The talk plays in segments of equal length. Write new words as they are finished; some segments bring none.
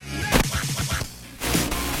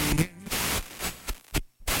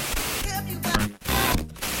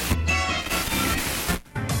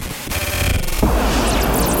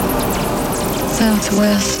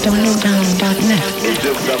southwest.lowdown.net. It's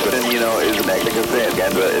just something, is like I said,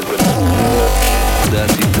 it's a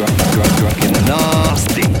dirty, drunken,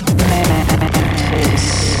 nasty.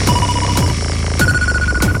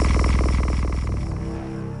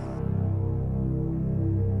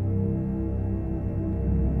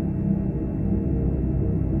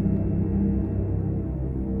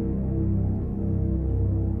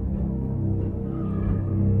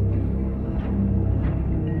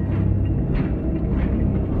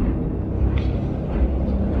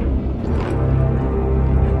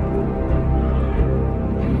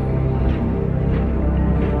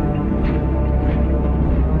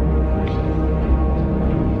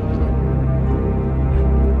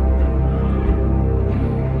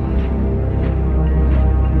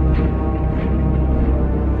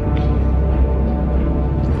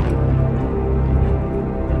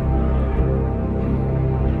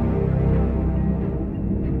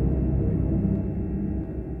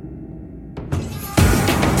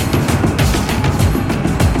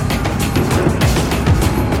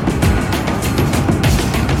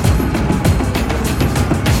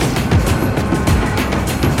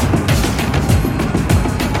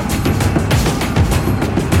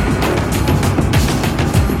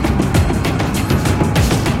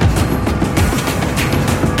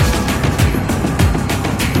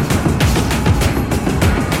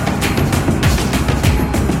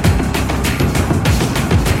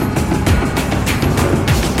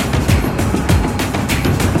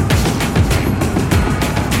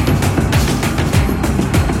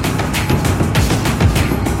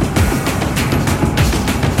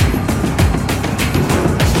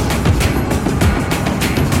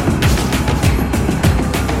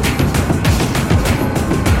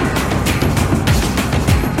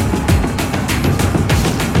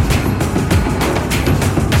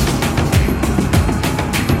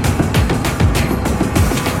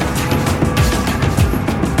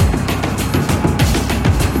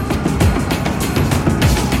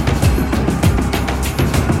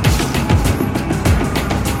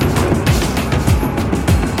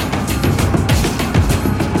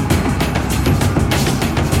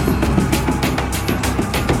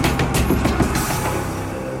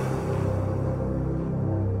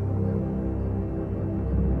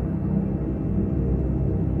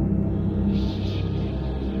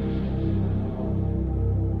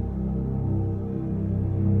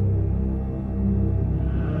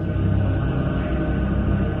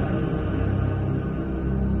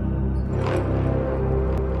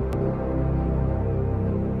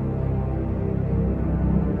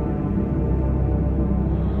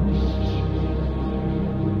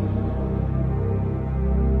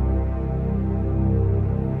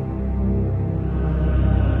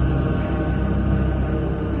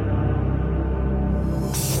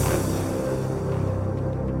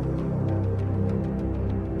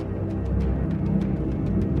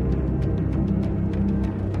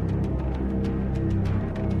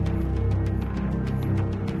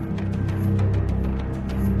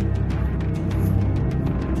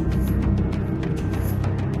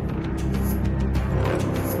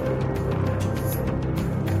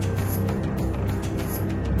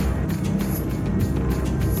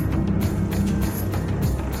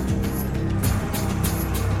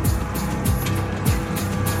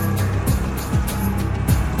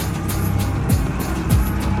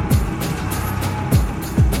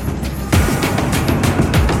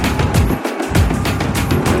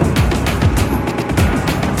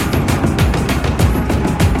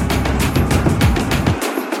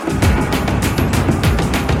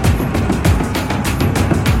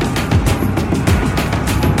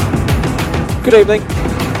 Good evening.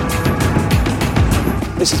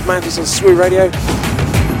 This is Mantis on SWU Radio.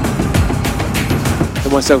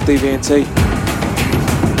 And myself, DVNT.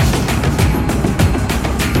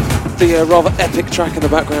 The rather epic track in the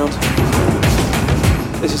background.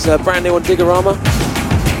 This is brand new on Digorama.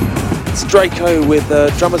 It's Draco with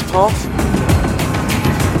Drummer's Path.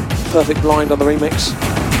 Perfect Blind on the remix.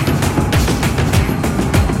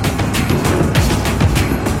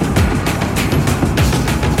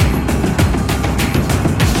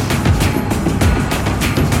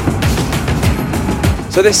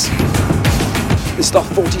 So this is our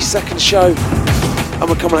 42nd show, and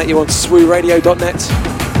we're coming at you on swuradio.net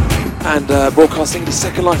and broadcasting the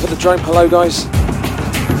Second Life at the Drome. Hello guys.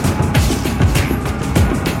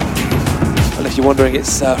 And if you're wondering,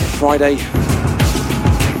 it's Friday,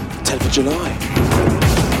 10th of July.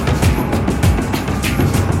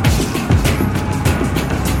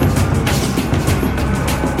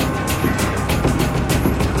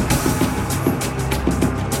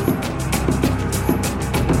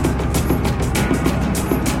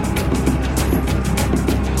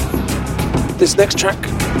 This next track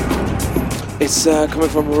is coming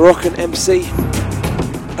from Moroccan MC,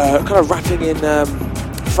 kind of rapping in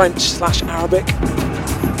French/Arabic.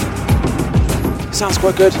 Sounds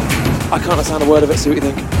quite good. I can't understand a word of it, see what you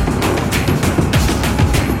think.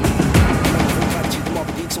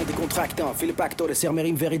 Fais le pacte, les serres mes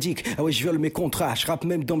rimes véridiques. Ah ouais, je viole mes contrats, je rappe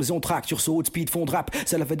même dans mes entractes. Sur ce haut speed, fond de rap,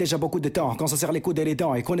 ça fait déjà beaucoup de temps. Quand ça serre les coudes et les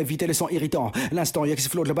dents et qu'on évite les sons irritants. L'instant, y'a que ce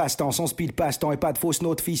flow de le baston, sans speed, passe-temps et pas de fausse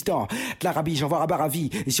note, fiston. De l'Arabie, j'envoie à Baravi.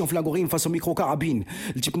 Ici on flingue aux rimes face au micro-carabine.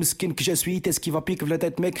 Le type skin que je suis, t'es ce qui va pique la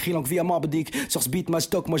tête, mec, crie langue via Marbedik. Sur ce beat, ma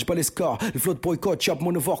stock, moi j'bats les scores. Le flow de boycott, chop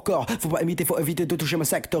mon nouveau record. Faut pas imiter, faut éviter de toucher ma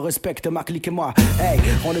secteur. Respecte ma clique et moi. Hey,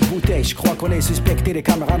 on est bouteille, je crois qu'on est suspecté. Les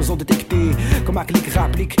caméras nous ont détecté. Comme ma clique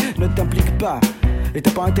rapplique, ne t'implique pas. Et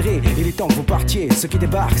t'as pas intérêt, il est temps que vous partiez. Ceux qui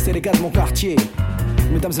débarquent, c'est les gars de mon quartier.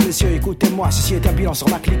 Mesdames et messieurs, écoutez-moi, ceci est un bilan sur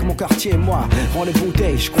ma clique, mon quartier, moi. On est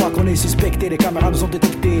bouteille, je crois qu'on est suspecté. Les caméras nous ont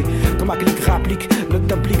détecté. Comme ma clique rapplique, ne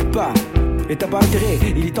t'implique pas. Et t'as pas intérêt,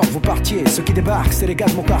 il est temps que vous partiez. Ceux qui débarquent, c'est les gars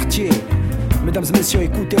de mon quartier. Mesdames et messieurs,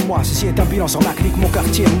 écoutez-moi, ceci est un bilan sur ma clique, mon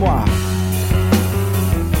quartier, moi.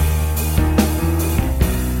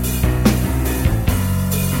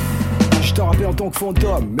 J't'en rappelle en tant que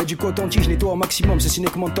fantôme, mais du coton-tige, je nettoie au maximum, ceci n'est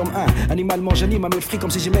que mon tome 1. Animalement, j'anime à mes fric comme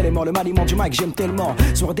si j'aimais les morts. Le maniement du mic, j'aime tellement.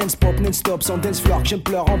 Sur dance pop, non-stop, sans dance floor, j'aime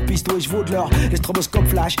pleure en piste, oui, je vaux de l'or. Les stroboscopes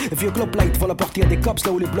flash, et vieux clop light, vont la porter à des cops,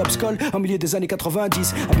 là où les blobs collent, au milieu des années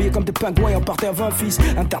 90. Habillés comme des pingouins, on partait à 20 fils.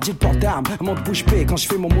 Interdit de port d'armes, un monde bouche bée quand je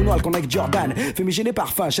fais mon moonwalk avec Jordan. Fumigène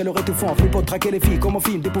parfum, chaleur étouffante, les potes traquer les filles comme en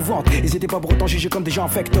film d'épouvante. Ils étaient pas pour autant jugés comme des gens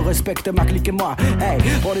infects, respecte ma clique et moi. Hey,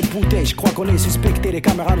 on est bouteilles, je crois qu'on est suspecté, les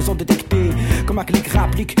caméras nous ont détecté. Comme ma clique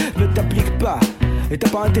rapplique, ne t'applique pas. Et t'as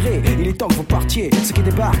pas intérêt, il est temps que vous partiez. Ceux qui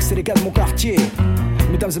débarquent, c'est les gars de mon quartier.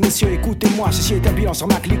 Mesdames et messieurs, écoutez-moi, ceci est un bilan sur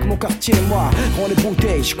ma clique, mon quartier, moi. On est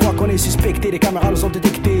bouteilles, je crois qu'on est suspecté, les caméras nous ont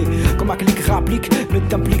détecté. Comme ma clique rapplique, ne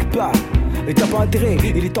t'implique pas. Et t'as pas intérêt,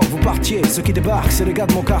 il est temps que vous partiez. Ceux qui débarquent, c'est les gars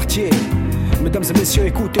de mon quartier. Mesdames et messieurs,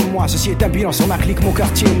 écoutez-moi, ceci est un bilan sur ma clique, mon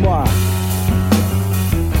quartier, moi.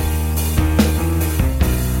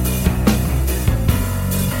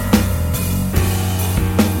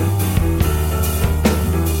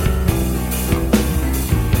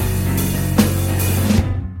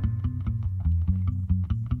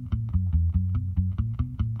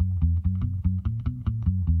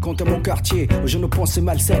 Compte à mon quartier, je ne pense c'est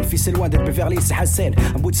malsaine. Fils c'est loin d'être Beverly, c'est Hassan.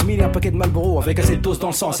 Un bout de smil et un paquet de Marlboro avec assez de dose dans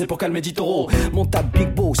le sang, c'est pour calmer du taureau. Mon tab Big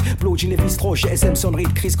Boss, Blow, Gin et Bistro, GSM, sonnerie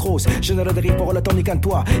de Chris Cross. Général de rire pour la tonique à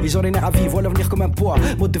toi. Ils ont les nerfs à vivre, voient l'avenir comme un poids.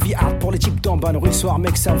 Mode de vie hard pour les types d'en bas. Rue soir,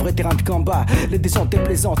 mec, c'est un vrai terrain de combat. Les descentes est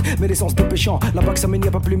plaisantes, mais l'essence de péchant. Là-bas que ça mène,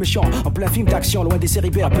 y'a pas plus méchant. En plein film d'action, loin des séries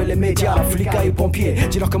B, appelle les médias, flics et pompiers.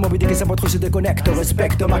 Dis-leur comment Bidé que sa voiture se déconnecte.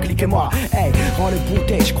 Respecte ma clique et moi. Hey, on est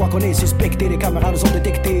bouteilles, je crois qu'on est suspecté. Les caméras nous ont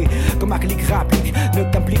détecté. Comme ma clique rapplique, ne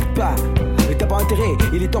t'implique pas. Et t'as pas intérêt,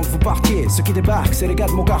 il est temps que vous partiez. Ceux qui débarquent, c'est les gars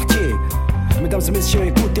de mon quartier. Mesdames et messieurs,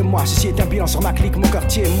 écoutez-moi, ceci est un bilan sur ma clique, mon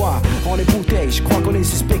quartier, moi. On est bouteilles, je crois qu'on est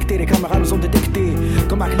suspecté, les caméras nous ont détecté.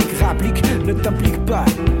 Comme ma clique rapplique, ne t'implique pas.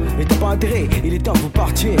 Et t'as pas intérêt, il est temps que vous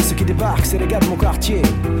partiez. Ceux qui débarquent, c'est les gars de mon quartier.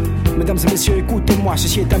 Mesdames et messieurs, écoutez-moi,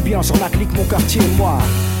 ceci est un bilan sur ma clique, mon quartier, moi.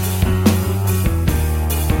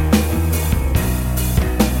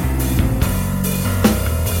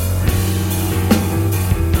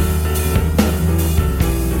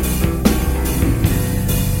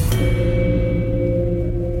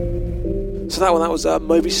 That one, that was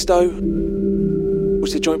Moby Stowe,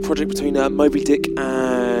 which is a joint project between Moby Dick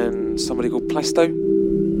and somebody called Plasto.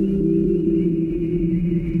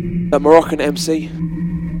 A Moroccan MC,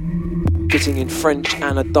 getting in French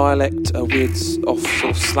and a dialect, a weird off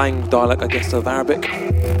sort of slang dialect, I guess, of Arabic.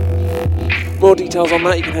 More details on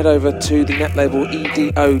that, you can head over to the net label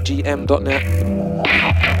edogm.net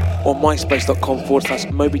or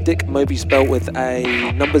myspace.com/Moby Dick. Moby spelled with a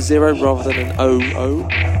number 0 rather than an O-O.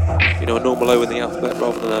 You know, a normal O in the alphabet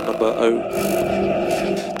rather than a number O.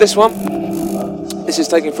 This is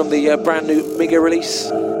taken from the brand new Miga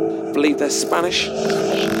release. I believe they're Spanish.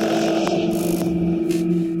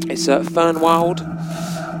 It's Fern Wild,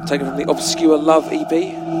 taken from the Obscure Love EP.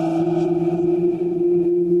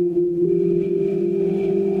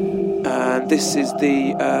 And this is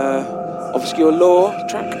the Obscure Law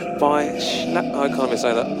track by I can't even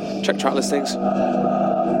say that. Check track listings.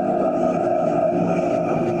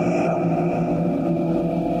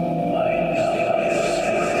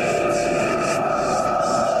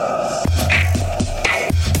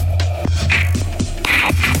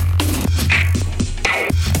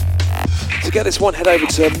 To get this one, head over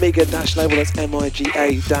to Miga-label, that's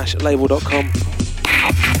miga-label.com.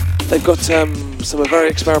 They've got some very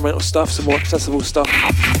experimental stuff, some more accessible stuff.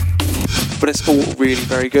 but it's all really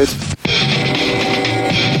very good.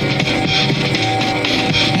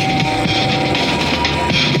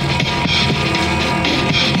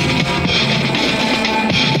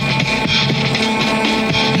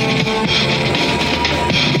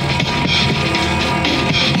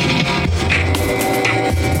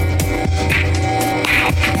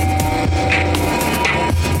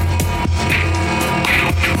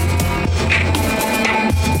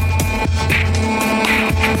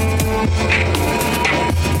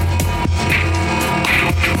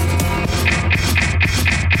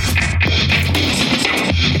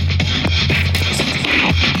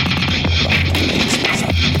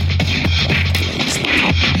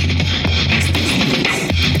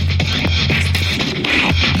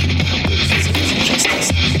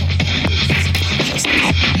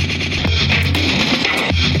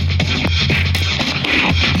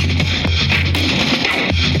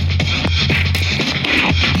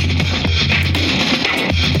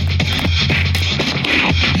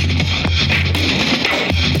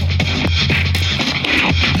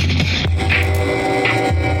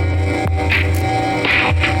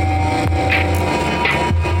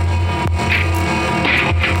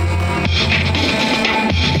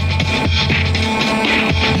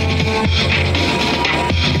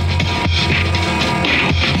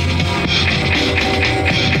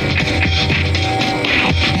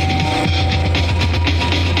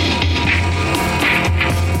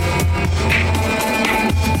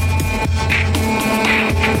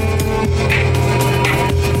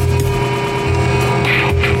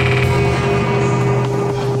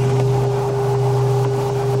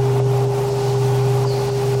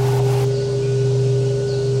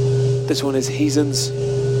 This one is Heathens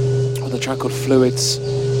on the track called Fluids.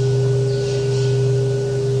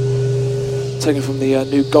 Taken from the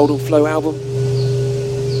new Golden Flow album.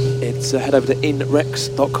 It's head over to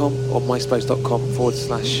inrex.com or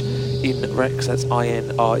myspace.com/inrex. That's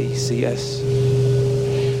INRECS.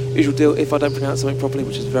 Usual deal, if I don't pronounce something properly,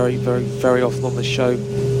 which is very, very, very often on the show,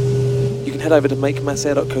 you can head over to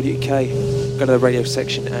makemassair.co.uk, go to the radio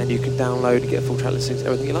section, and you can download and get full track listings,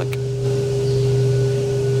 everything you like.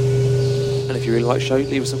 And if you really like the show,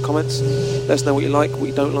 leave us some comments. Let us know what you like, what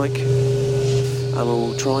you don't like, and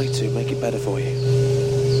we'll try to make it better for you.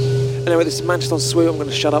 Anyway, this is Manchester on Swoop. I'm going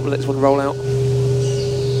to shut up and let this one roll out.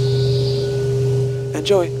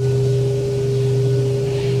 Enjoy.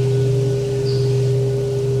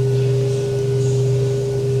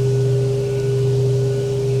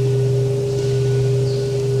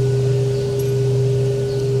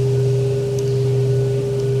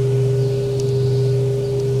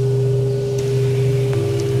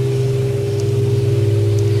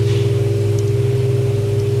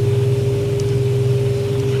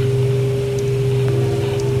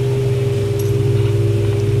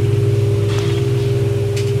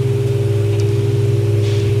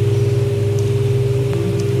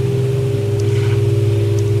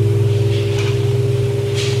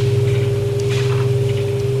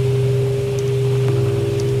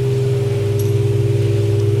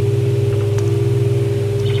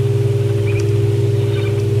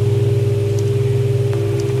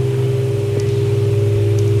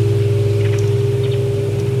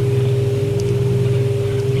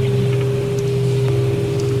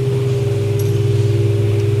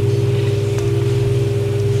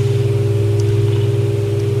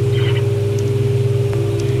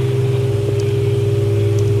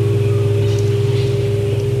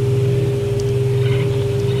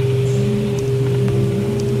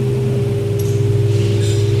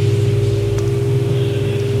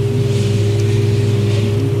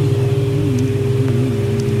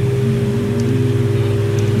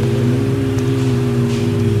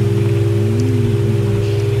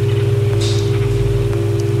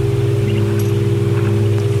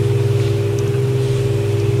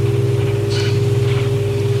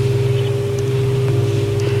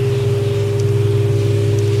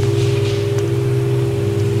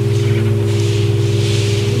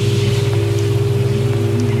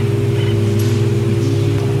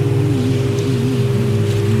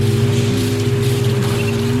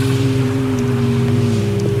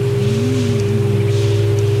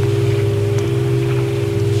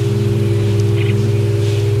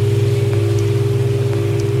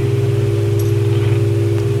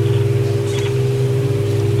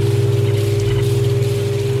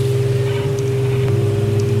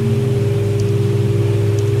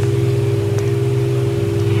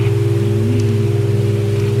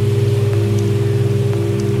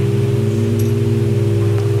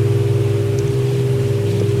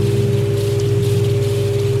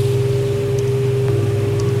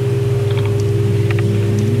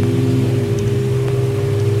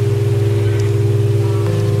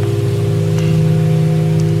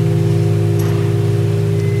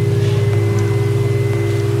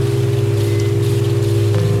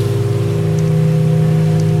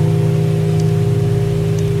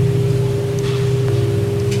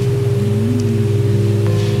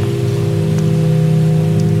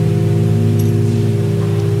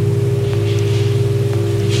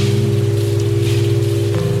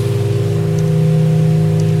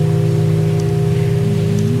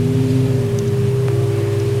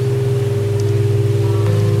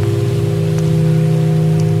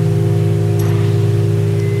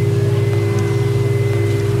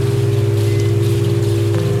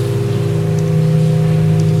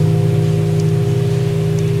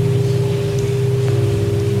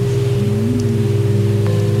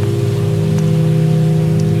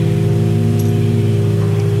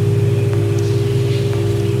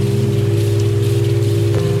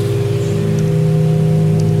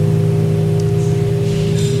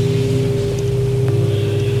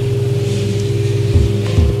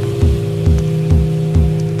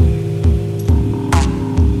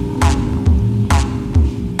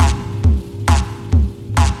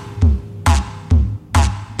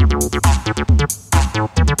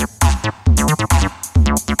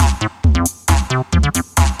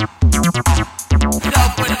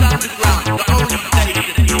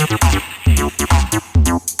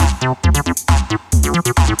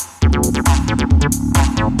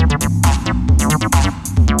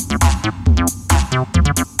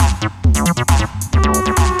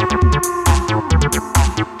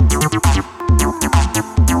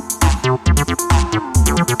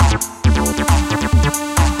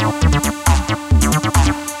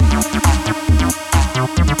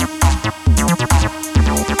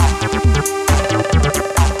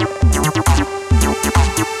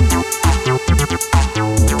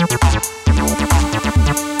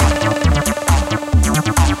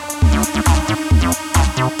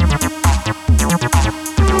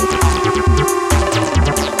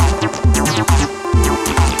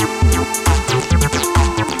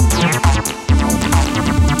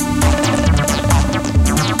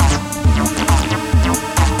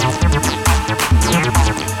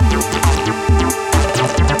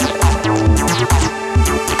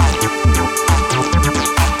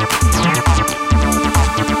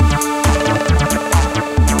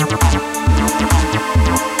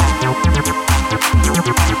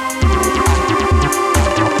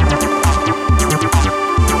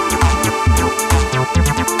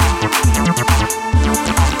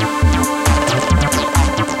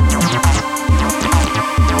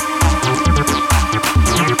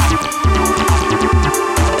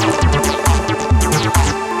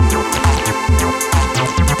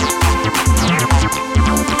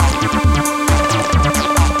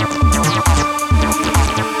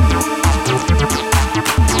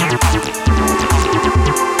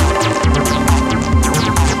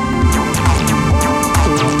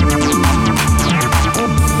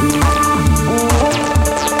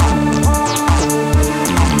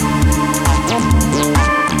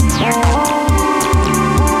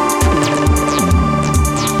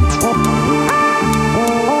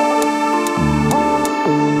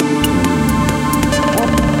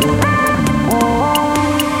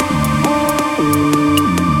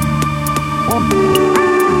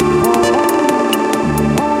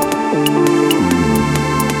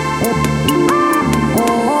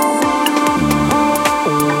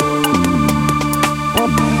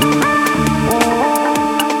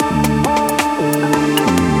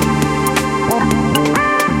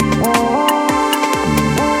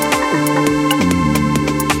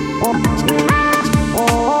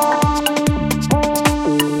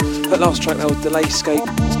 Last track, that was Delayscape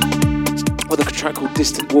with a track called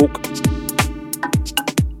Distant Walk.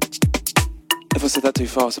 If I said that too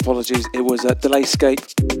fast, apologies. It was Delayscape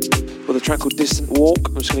with a track called Distant Walk.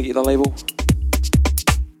 I'm just going to get the label.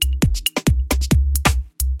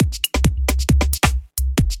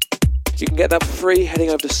 You can get that for free heading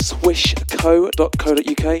over to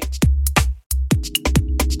swishco.co.uk.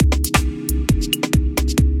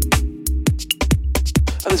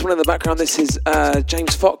 And this one in the background, this is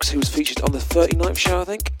James Fox, who was featured on the 39th show, I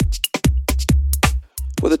think,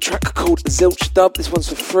 with a track called Zilch Dub. This one's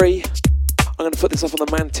for free. I'm going to put this up on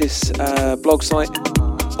the Mantis blog site,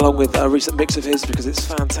 along with a recent mix of his, because it's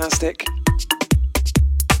fantastic.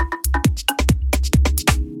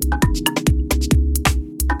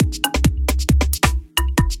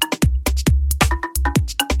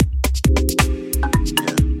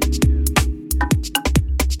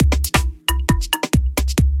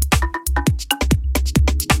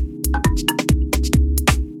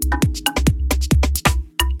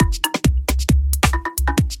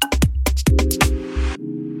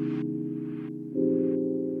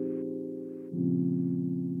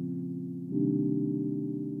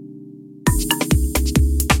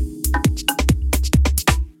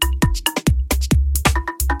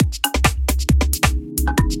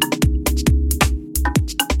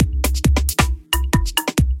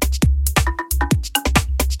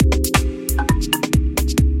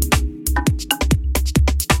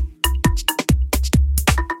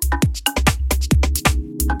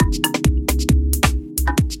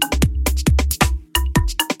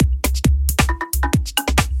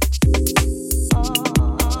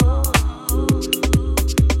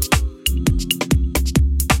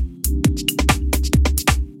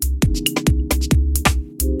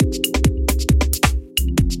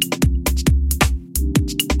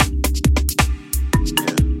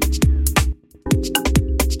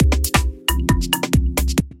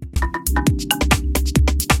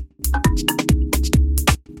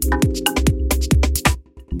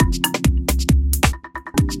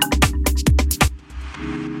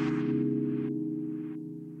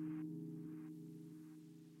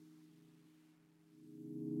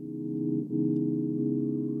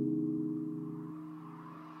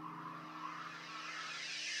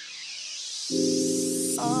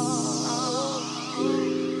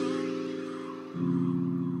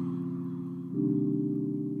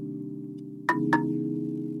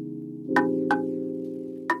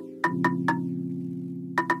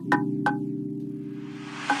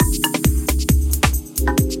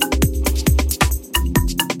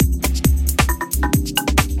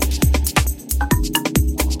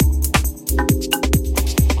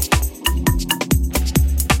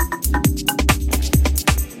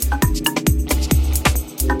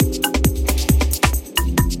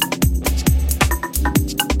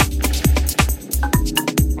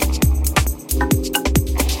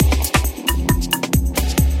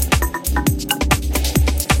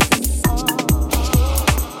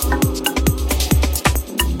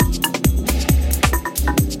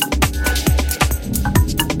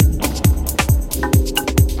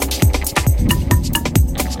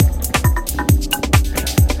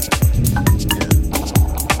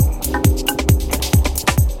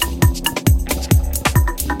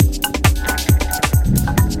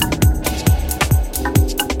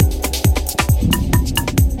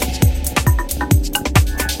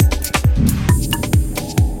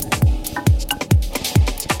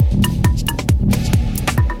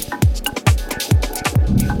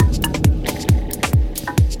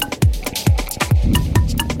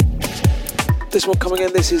 This one coming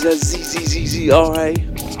in, this is a ZZZZRA.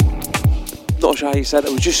 Not sure how you said that,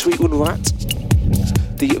 it was just Sweet Un Rat.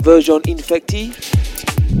 The version Infecti.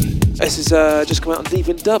 This is just come out on Deep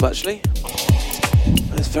in Dub actually.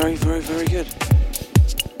 It's very, very, very good.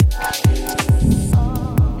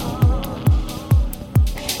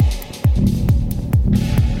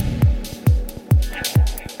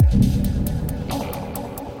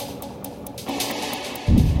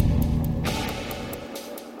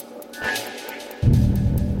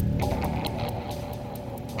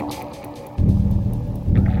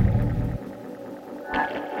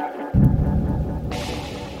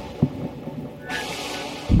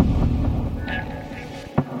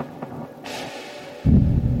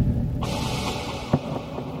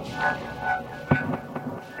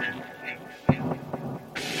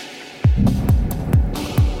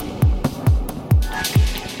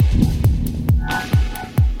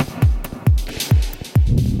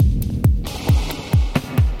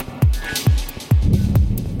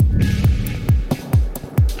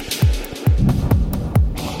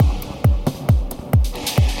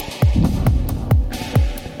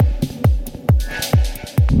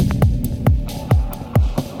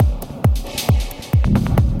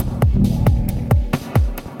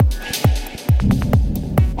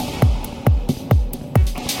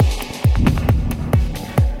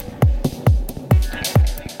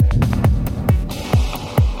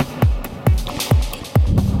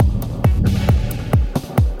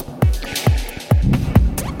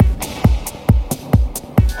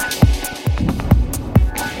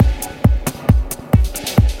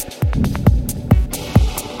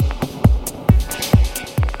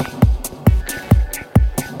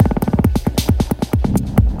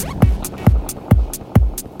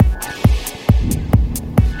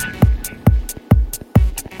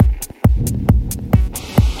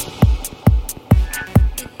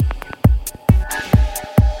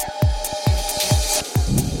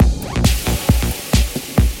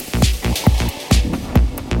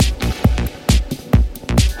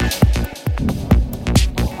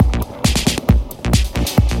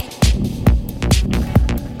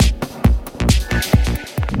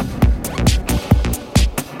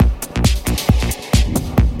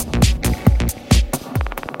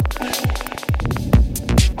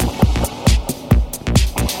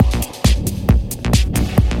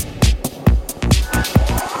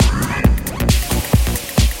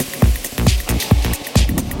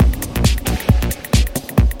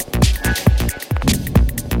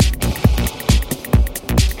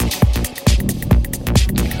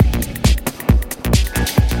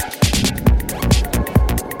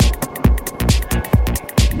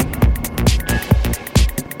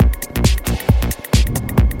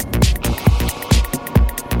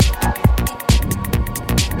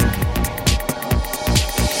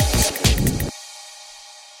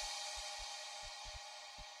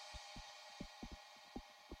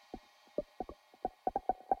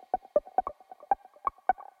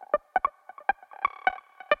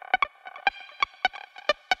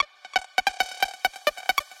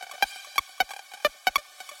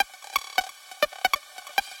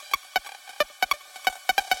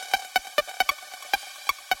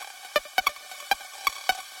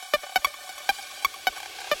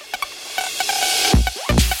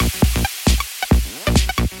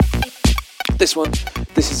 This one,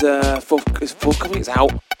 this is forthcoming, it's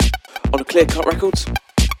out on Clear Cut Records.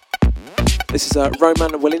 This is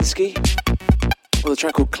Roman Walensky with a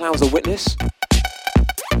track called Clouds of Witness.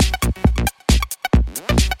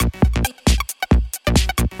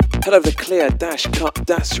 Head over to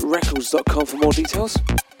clear-cut-records.com for more details.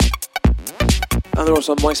 And they're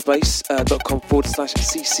also on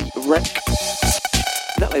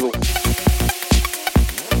myspace.com/ccrec. That label.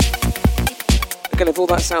 Again, if all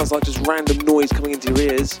that sounds like just random noise coming into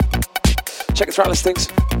your ears, check the track listings.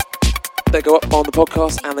 They go up on the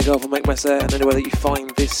podcast and they go up on Make Mess Air, and anywhere that you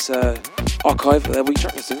find this archive, there will be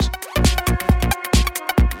track listings.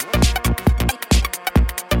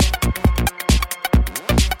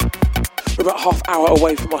 We're about half hour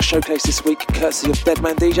away from our showcase this week, courtesy of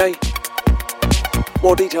Deadman DJ.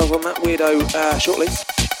 More details on that weirdo shortly.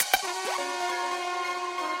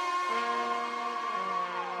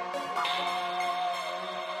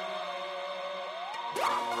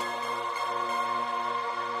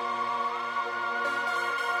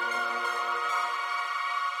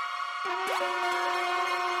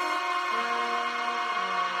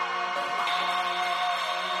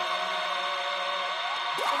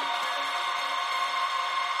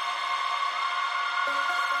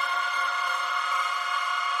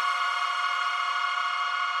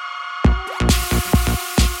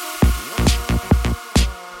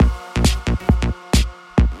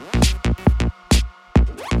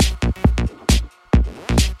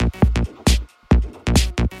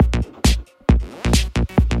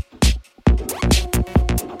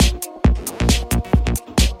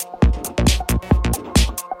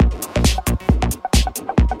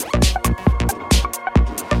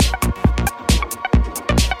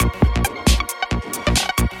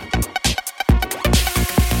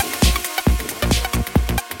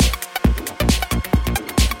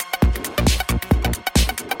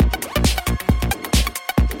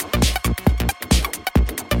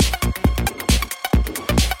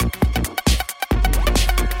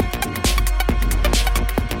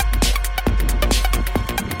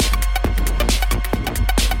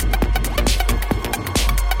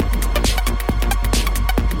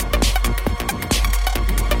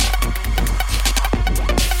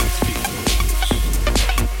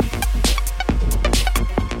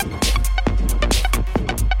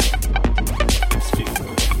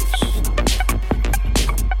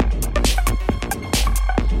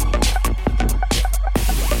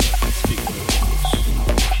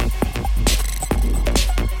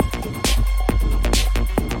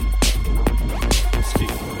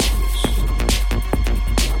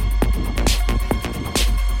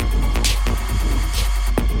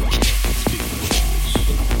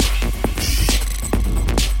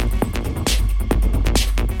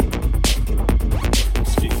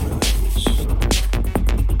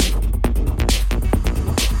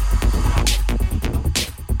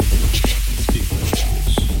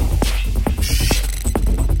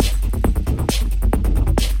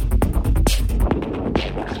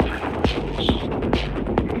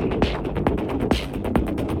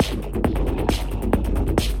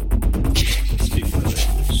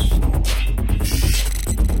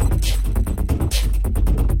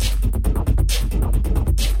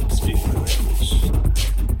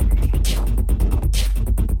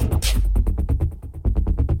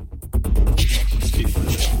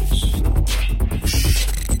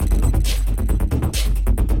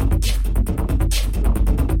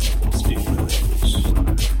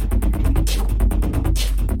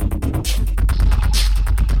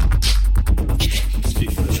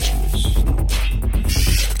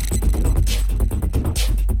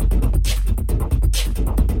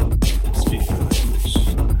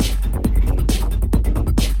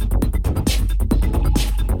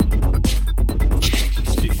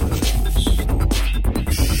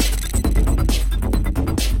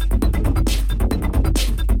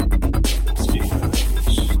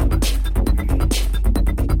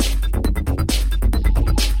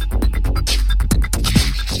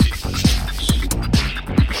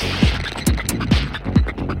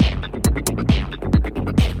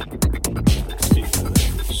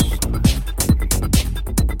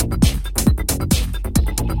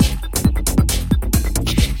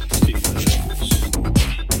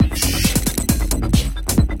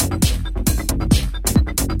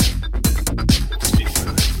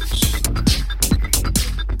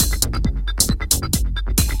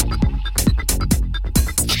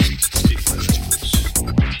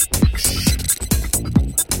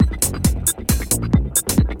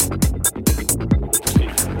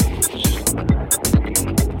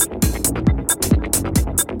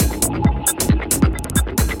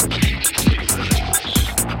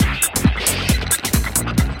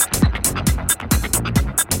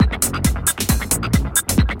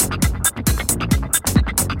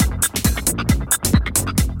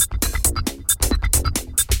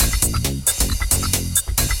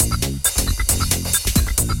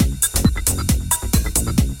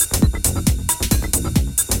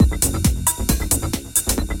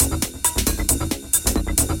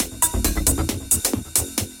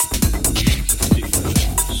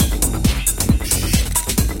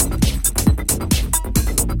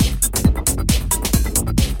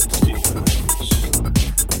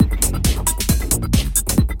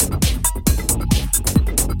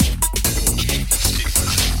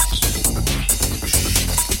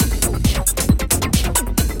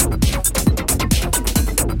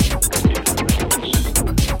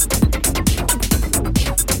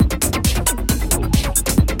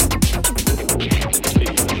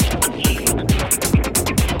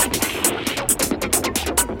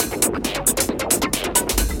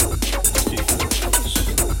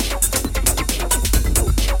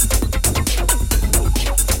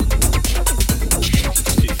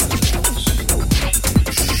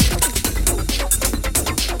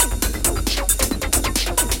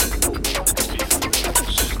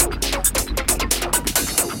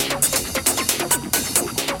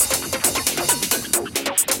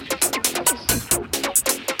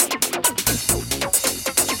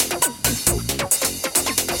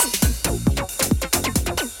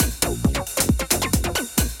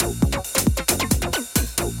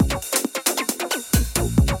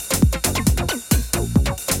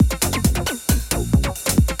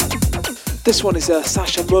 This one is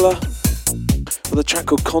Sasha Muller with a track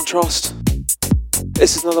called Contrast.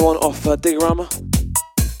 This is another one off Digorama.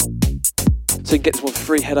 So you can get this one for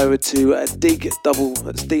free, head over to that's diggarama.com.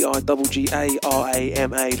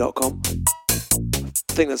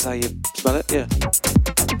 I think that's how you spell it, yeah.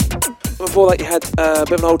 Before that you had a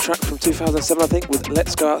bit of an old track from 2007 I think with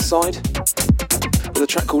Let's Go Outside with a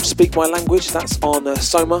track called Speak My Language. That's on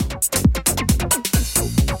Soma.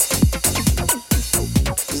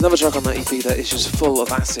 There's another track on that EP that is just full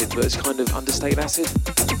of acid, but it's kind of understated acid.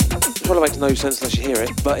 It probably makes no sense unless you hear it,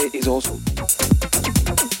 but it is awesome.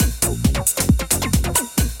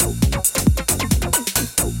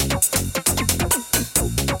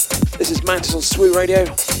 This is Mantis on Swoo Radio,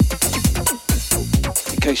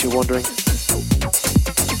 in case you're wondering.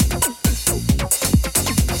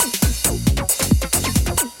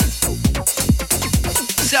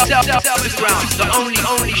 Self ground, the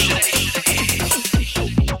only shit.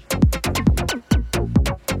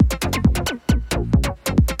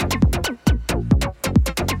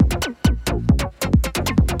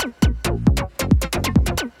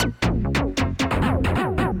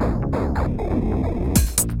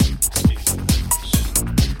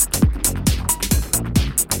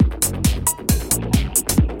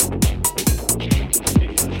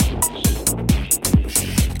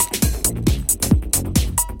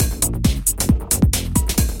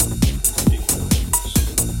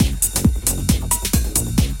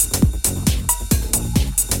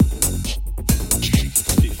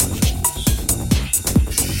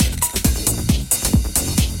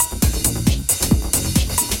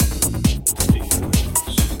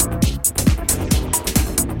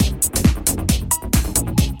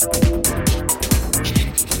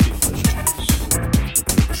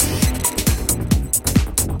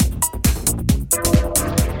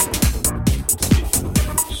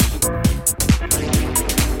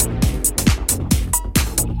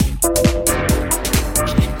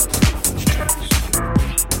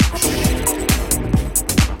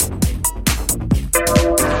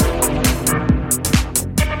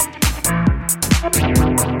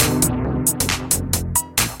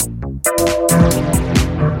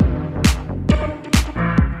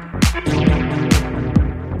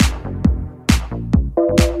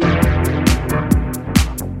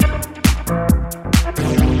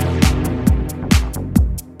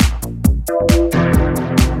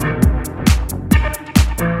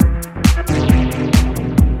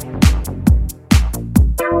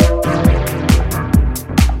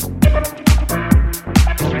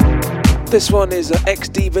 This one is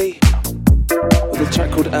XDB with a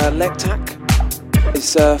track called Legtac.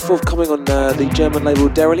 It's forthcoming on the German label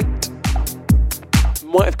Derelict.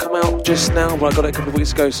 Might have come out just now, but I got it a couple of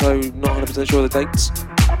weeks ago, so not 100% sure of the dates.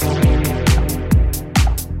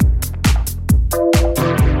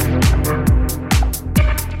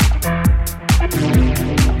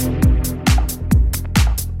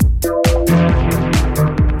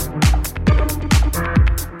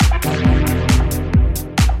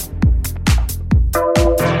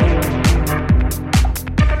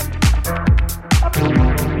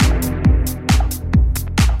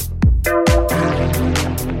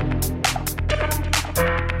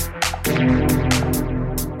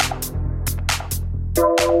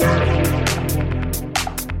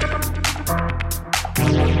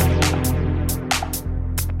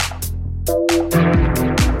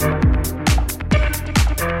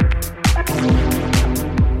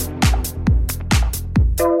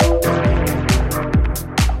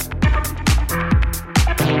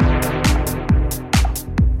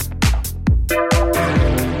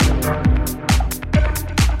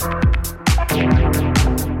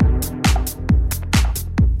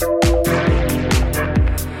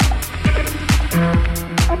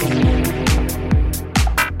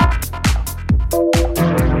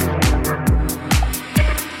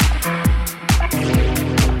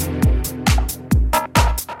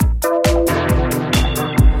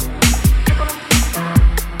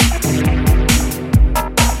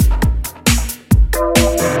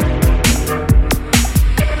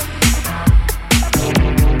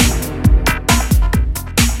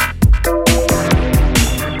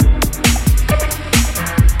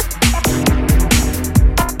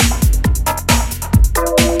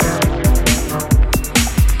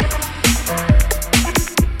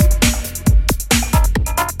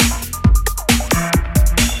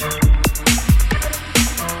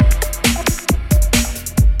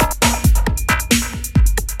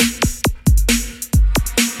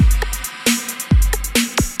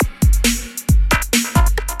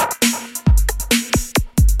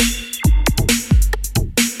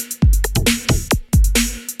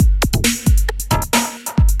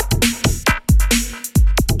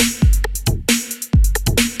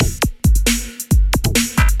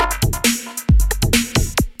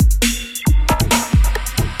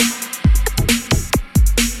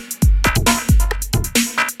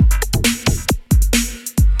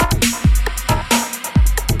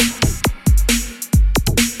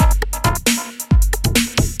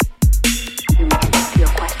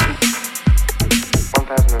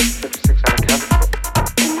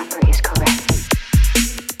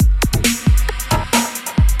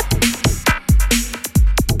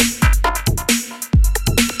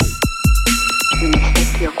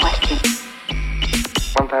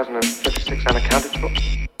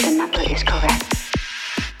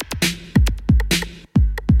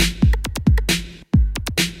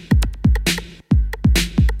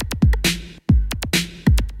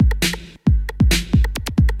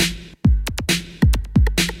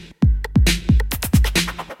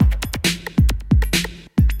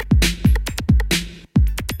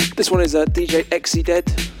 This one is DJ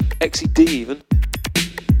XED even.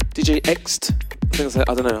 DJ Xed, I think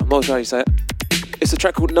I don't know, I'm not sure how you say it. It's a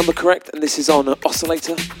track called Number Correct, and this is on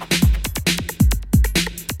Oscillator.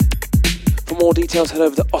 For more details, head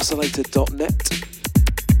over to oscillator.net.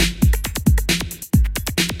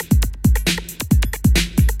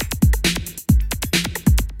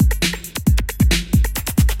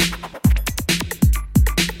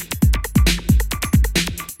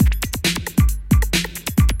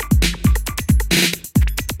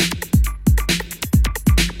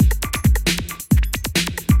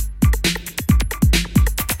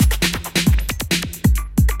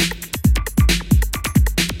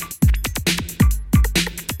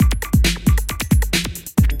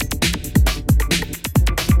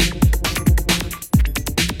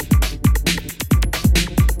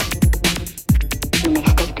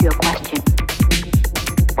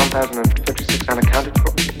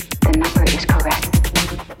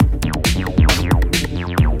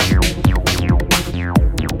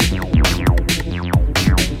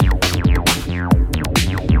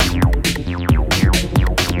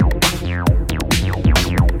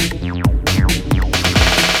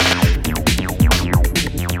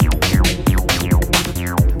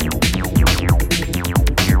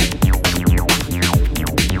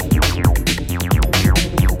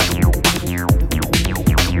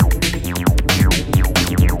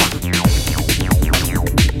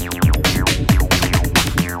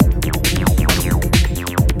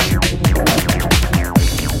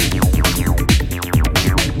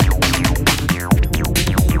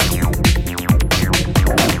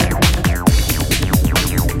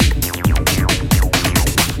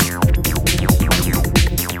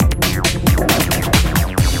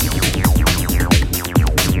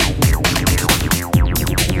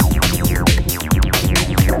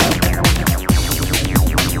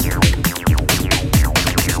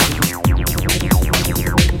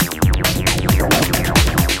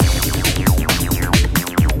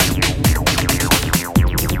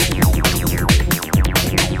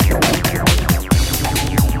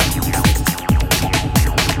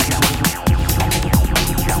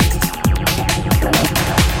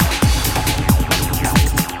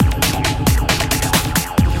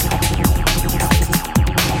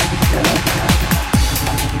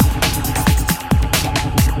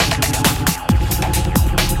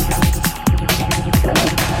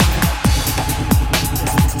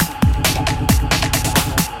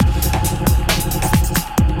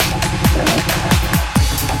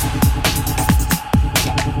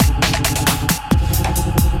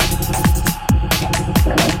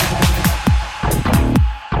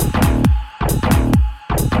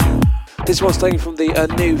 This one's taken from the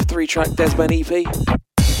new 3-track Desben EP.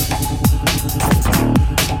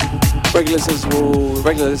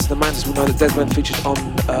 Regulars, the Mantis will know that Desben featured on,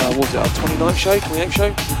 what was it, our 28th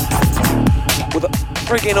show? With a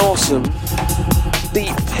friggin' awesome,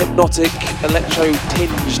 deep, hypnotic,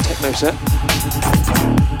 electro-tinged techno set.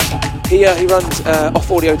 He runs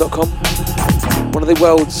offaudio.com, one of the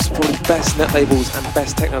world's probably best net labels and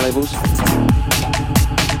best techno labels.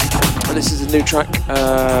 And this is a new track,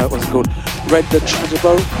 what's it called? Red the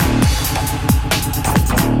Tragebo.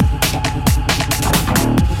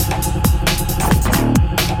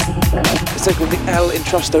 It's taken from the El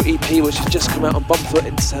Intrusto EP, which has just come out on Bumpfoot.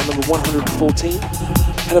 It's number 114.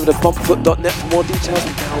 Head over to bumpfoot.net for more details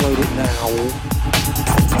and download it now.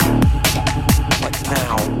 Like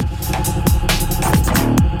now.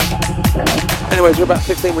 Anyways, we're about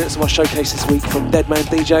 15 minutes of my showcase this week from Deadman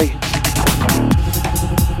DJ,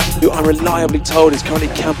 who I'm reliably told is currently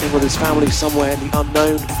camping with his family somewhere in the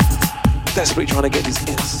unknown, desperately trying to get his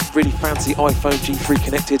really fancy iPhone G3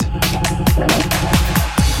 connected.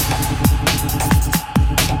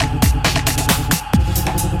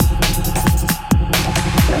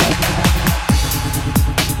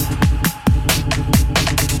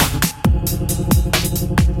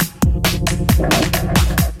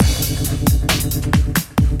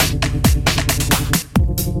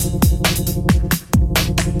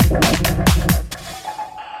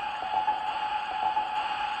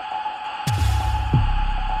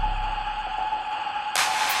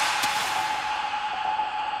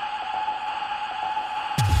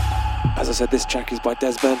 As I said, this track is by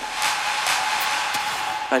Desben,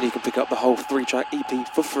 and you can pick up the whole 3-track EP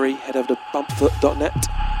for free. Head over to bumpfoot.net.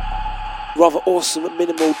 Rather awesome,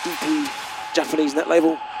 minimal, DP Japanese net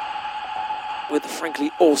label with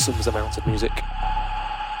frankly awesome amounts of music.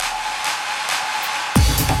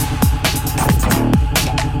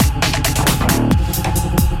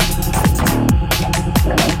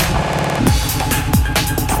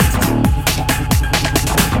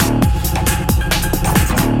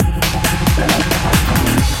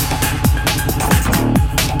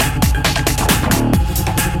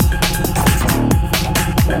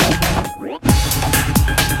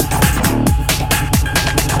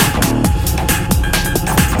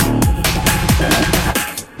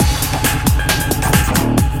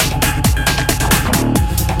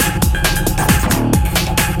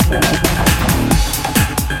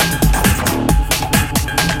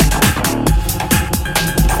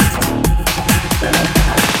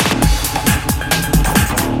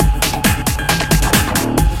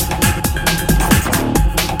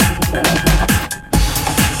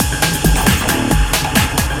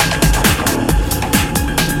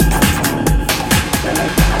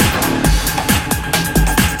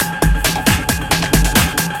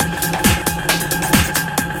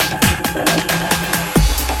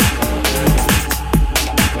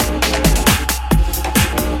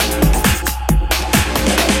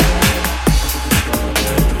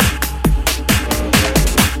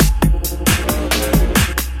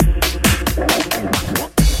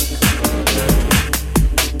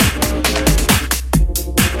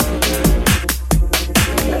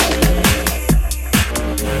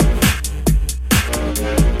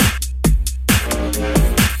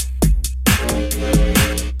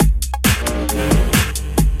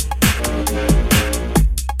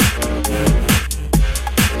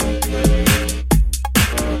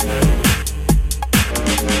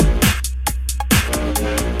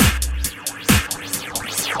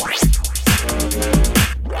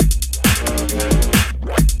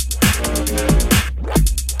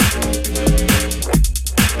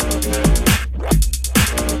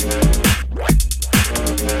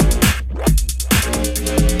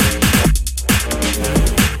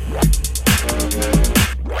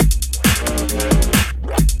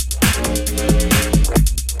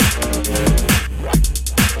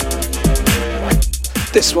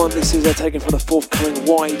 This is taken from the forthcoming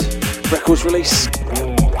Wide Records release.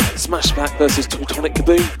 Smashback versus Teutonic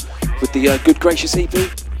Kaboom with the Good Gracious EP.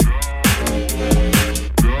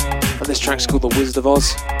 And this track's called The Wizard of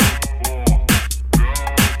Oz.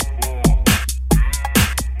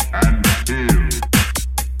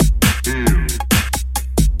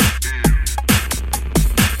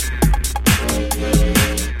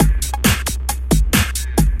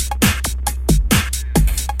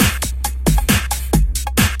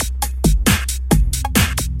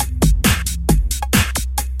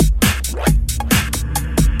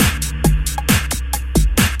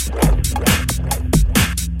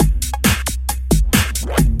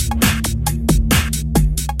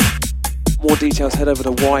 Details, head over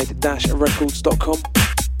to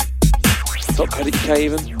wide-records.com.co.uk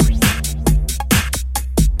even.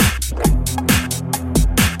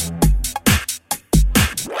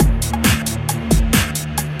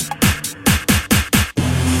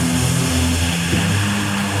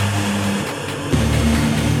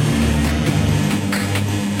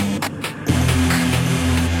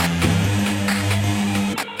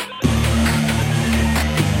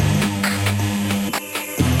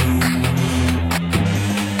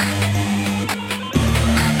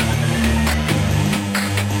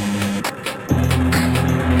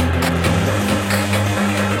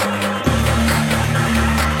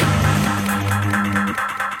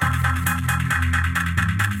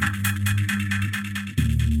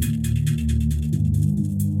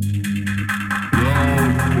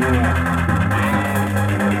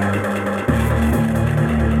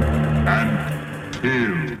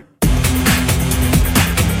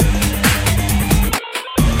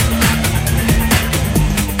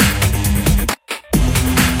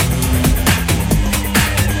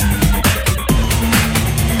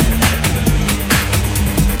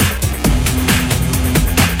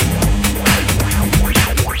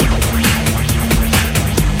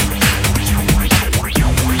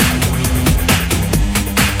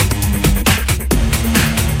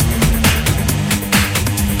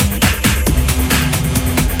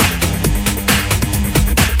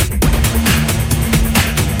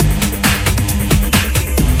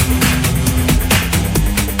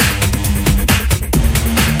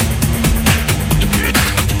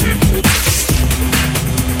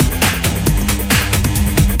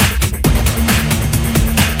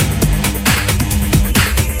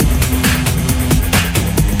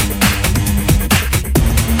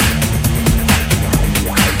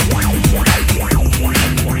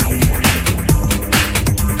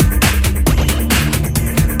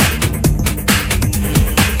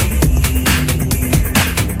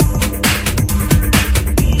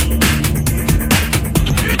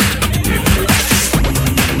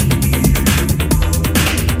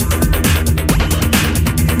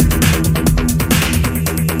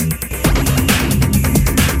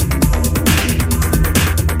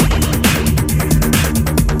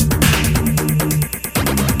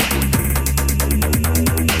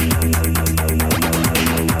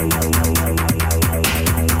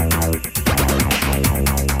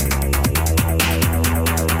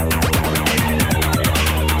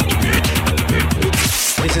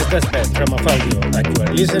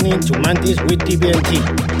 Listening to Mantis with TBNT.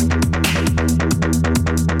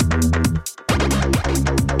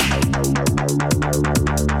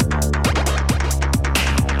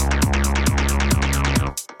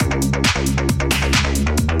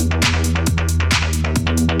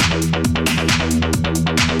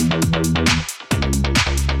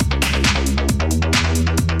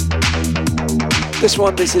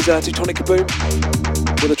 This is Teutonic Kaboom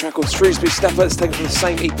with a track called Shrewsbury Stepper. It's taken from the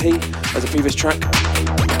same EP as the previous track.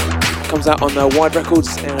 Comes out on Wide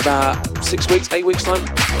Records in about 8 weeks time,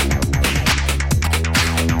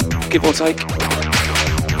 give or take.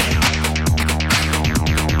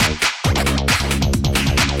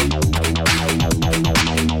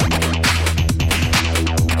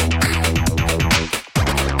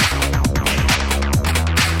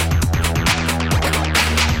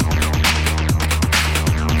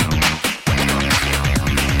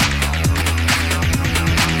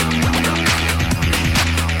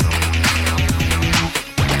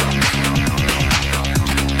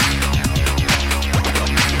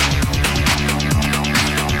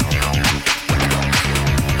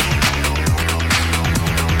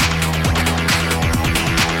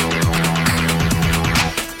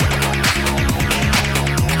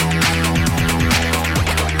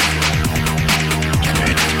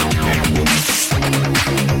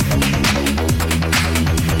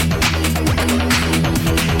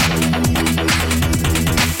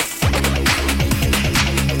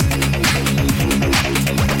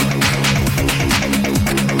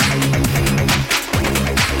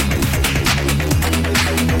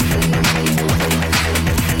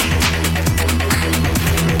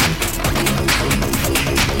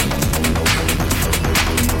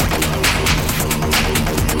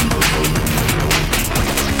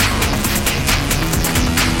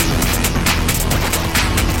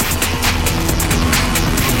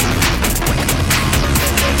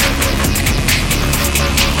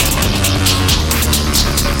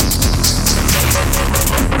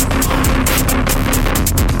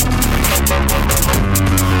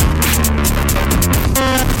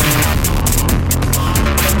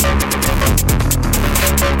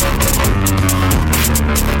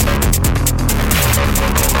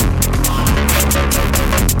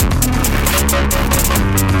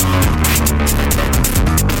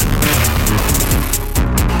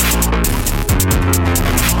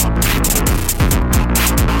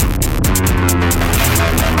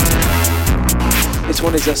 next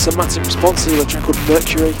one is a somatic response to a track called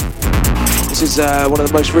Mercury. This is one of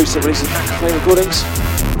the most recent releases of Aquaflame recordings.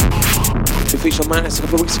 It featured on Madness a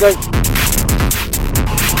couple of weeks ago.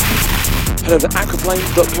 Head over to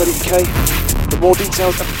aquaflame.co.uk for more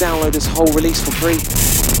details and download this whole release for free,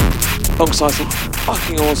 alongside some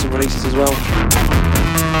fucking awesome releases as well.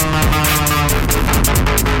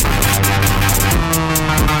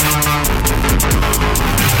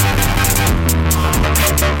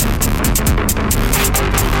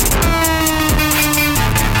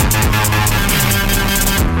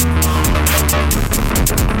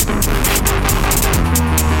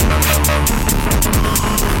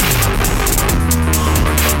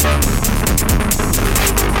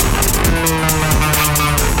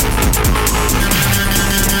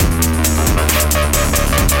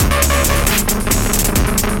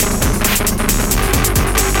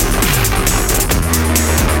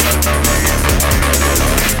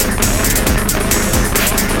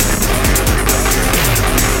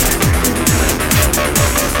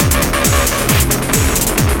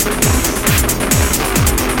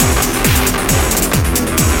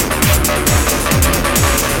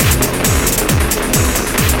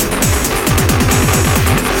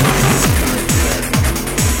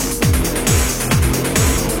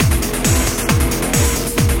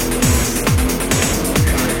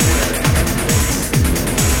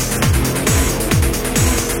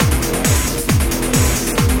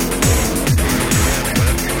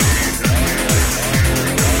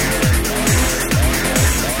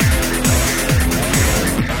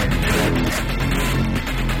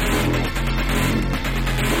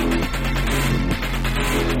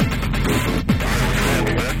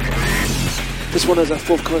 This one is a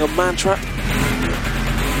forthcoming on Mantrap.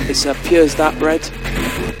 It's Pure as That Red,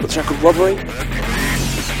 with a track called Robbery.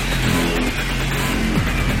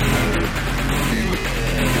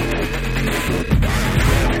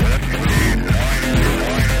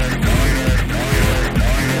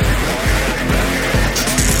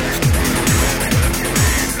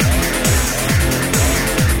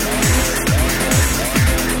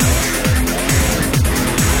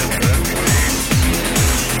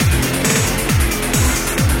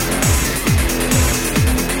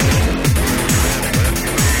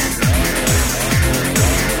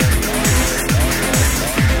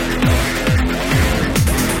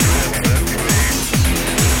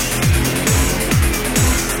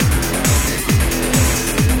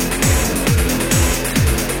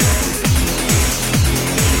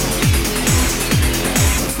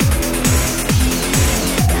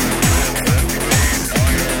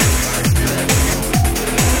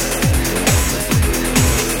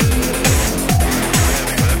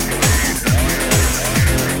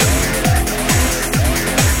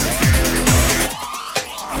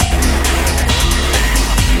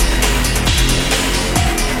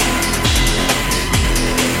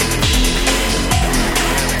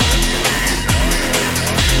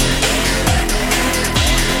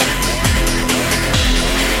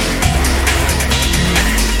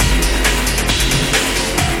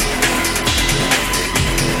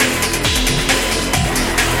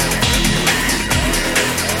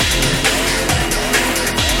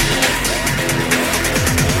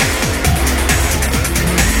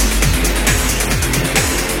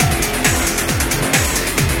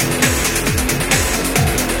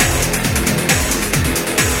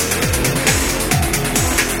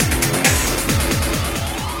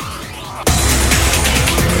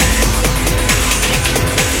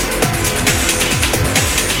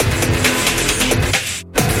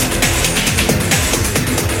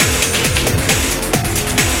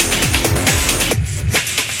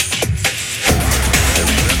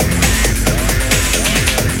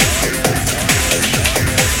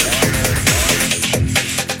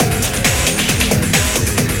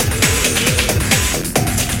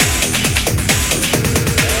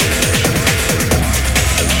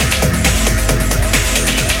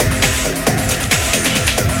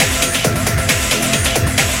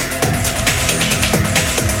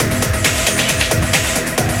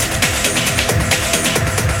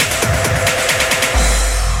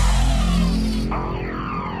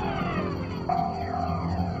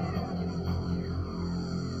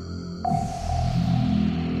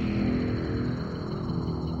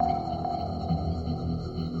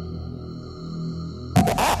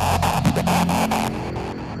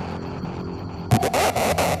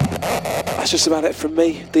 That's just about it from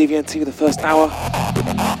me, DVNT, for the first hour.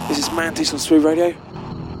 This is Mantis on Smooth Radio.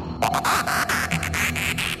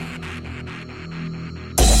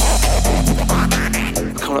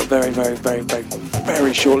 Coming up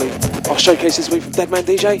very shortly, I'll showcase this week from Deadman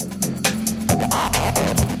DJ.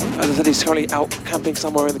 As I said, he's currently out camping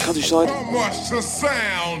somewhere in the countryside. How much the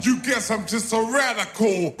sound? You guess I'm just a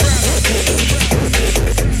radical.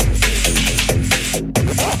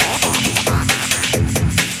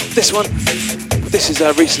 This is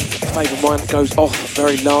a recent favourite of mine that goes off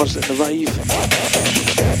very large in the rave.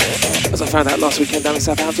 As I found out last weekend down in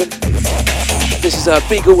Southampton. This is a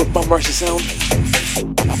Beagle with Bum Rush the Sound.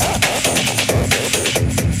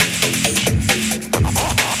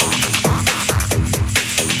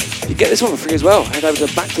 You get this one for free as well. Head over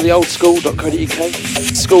to backtotheoldschool.co.uk.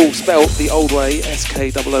 School spelled the old way,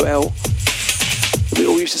 SKOOL. We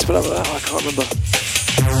all used to spell it like that, I can't remember.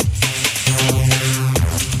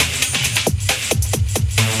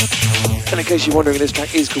 And in case you're wondering, this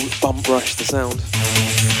track is called Bum Rush the Sound.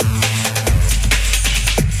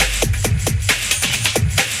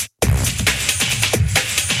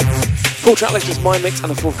 Full track list is my mix and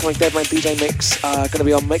the forthcoming Deadman DJ mix going to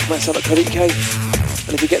be on makemysound.co.uk.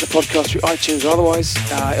 And if you get the podcast through iTunes or otherwise,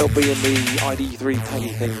 it'll be in the ID3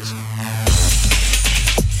 taggy things.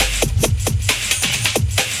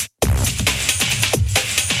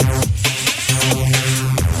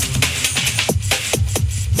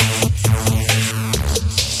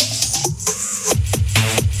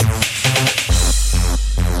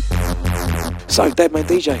 So, Deadman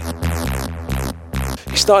DJ.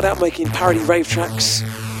 He started out making parody rave tracks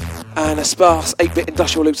and a sparse 8-bit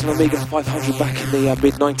industrial loops on Amiga 500 back in the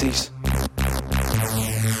mid-90s.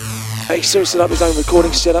 He soon set up his own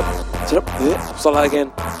recording setup. Start that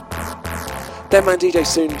again. Deadman DJ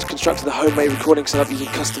soon constructed a homemade recording setup using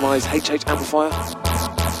customised HH amplifier,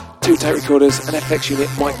 2 tape recorders, an FX unit,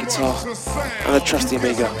 mic guitar, and a trusty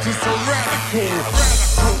Amiga.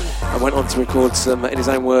 And went on to record some, in his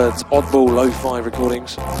own words, oddball lo-fi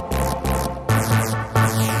recordings.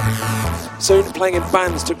 Soon, playing in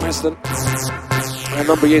bands took precedent. And a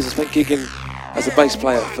number of years I spent gigging as a bass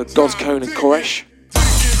player for God's Cone and Koresh.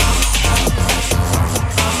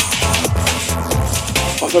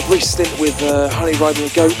 After a brief stint with Honey Riding a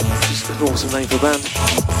Goat, which is an awesome name for a band,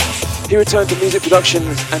 he returned to music production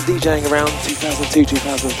and DJing around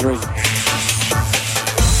 2002-2003.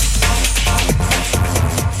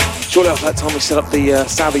 Shortly after that time, we set up the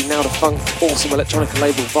sadly now defunct awesome electronic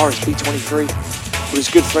label Virus B23 with his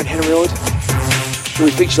good friend Henry Lloyd, who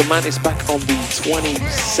we featured on Mantis back on the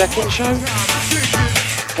 22nd show.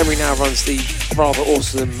 Henry now runs the rather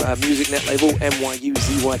awesome music net label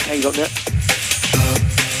myuzyk.net.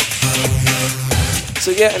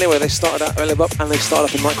 So yeah, anyway, they started out early up and they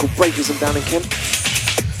started up a night called Breakism down in Kent,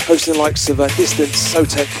 hosting the likes of Distance,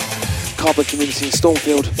 Sotec, Carbon Community and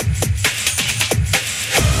Stormfield.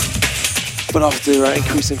 But after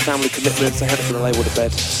increasing family commitments, they had to put the label to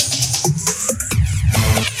bed.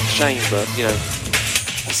 Shame, but you know,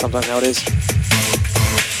 that's sometimes how it is.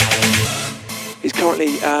 He's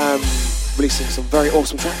currently releasing some very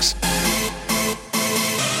awesome tracks.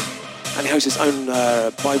 And he hosts his own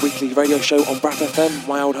bi-weekly radio show on Braff FM,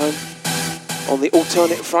 my old home, on the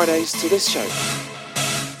alternate Fridays to this show.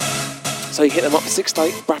 So you hit them up 6 to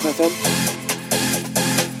 8, Braff FM.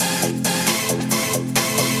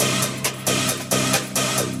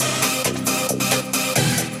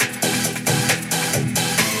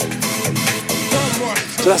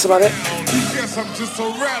 So that's about it. Guess I'm just a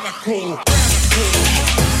radical.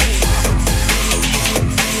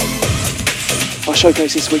 Our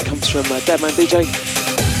showcase this week comes from Deadman DJ.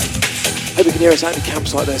 Hope you can hear us out in the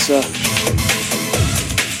campsite there, sir.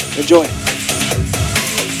 Enjoy.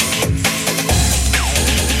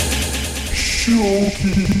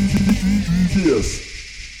 Yes.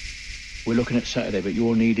 We're looking at Saturday, but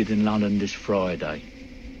you're needed in London this Friday.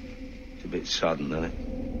 It's a bit sudden, isn't it?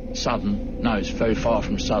 Sudden? No, it's very far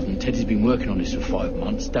from sudden. Teddy's been working on this for 5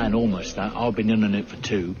 months. Dan almost that. I've been in on it for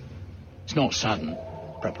 2. It's not sudden.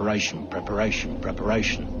 Preparation.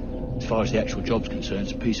 As far as the actual job's concerned,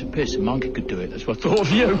 it's a piece of piss. A monkey could do it. That's what I thought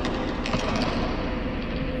of you.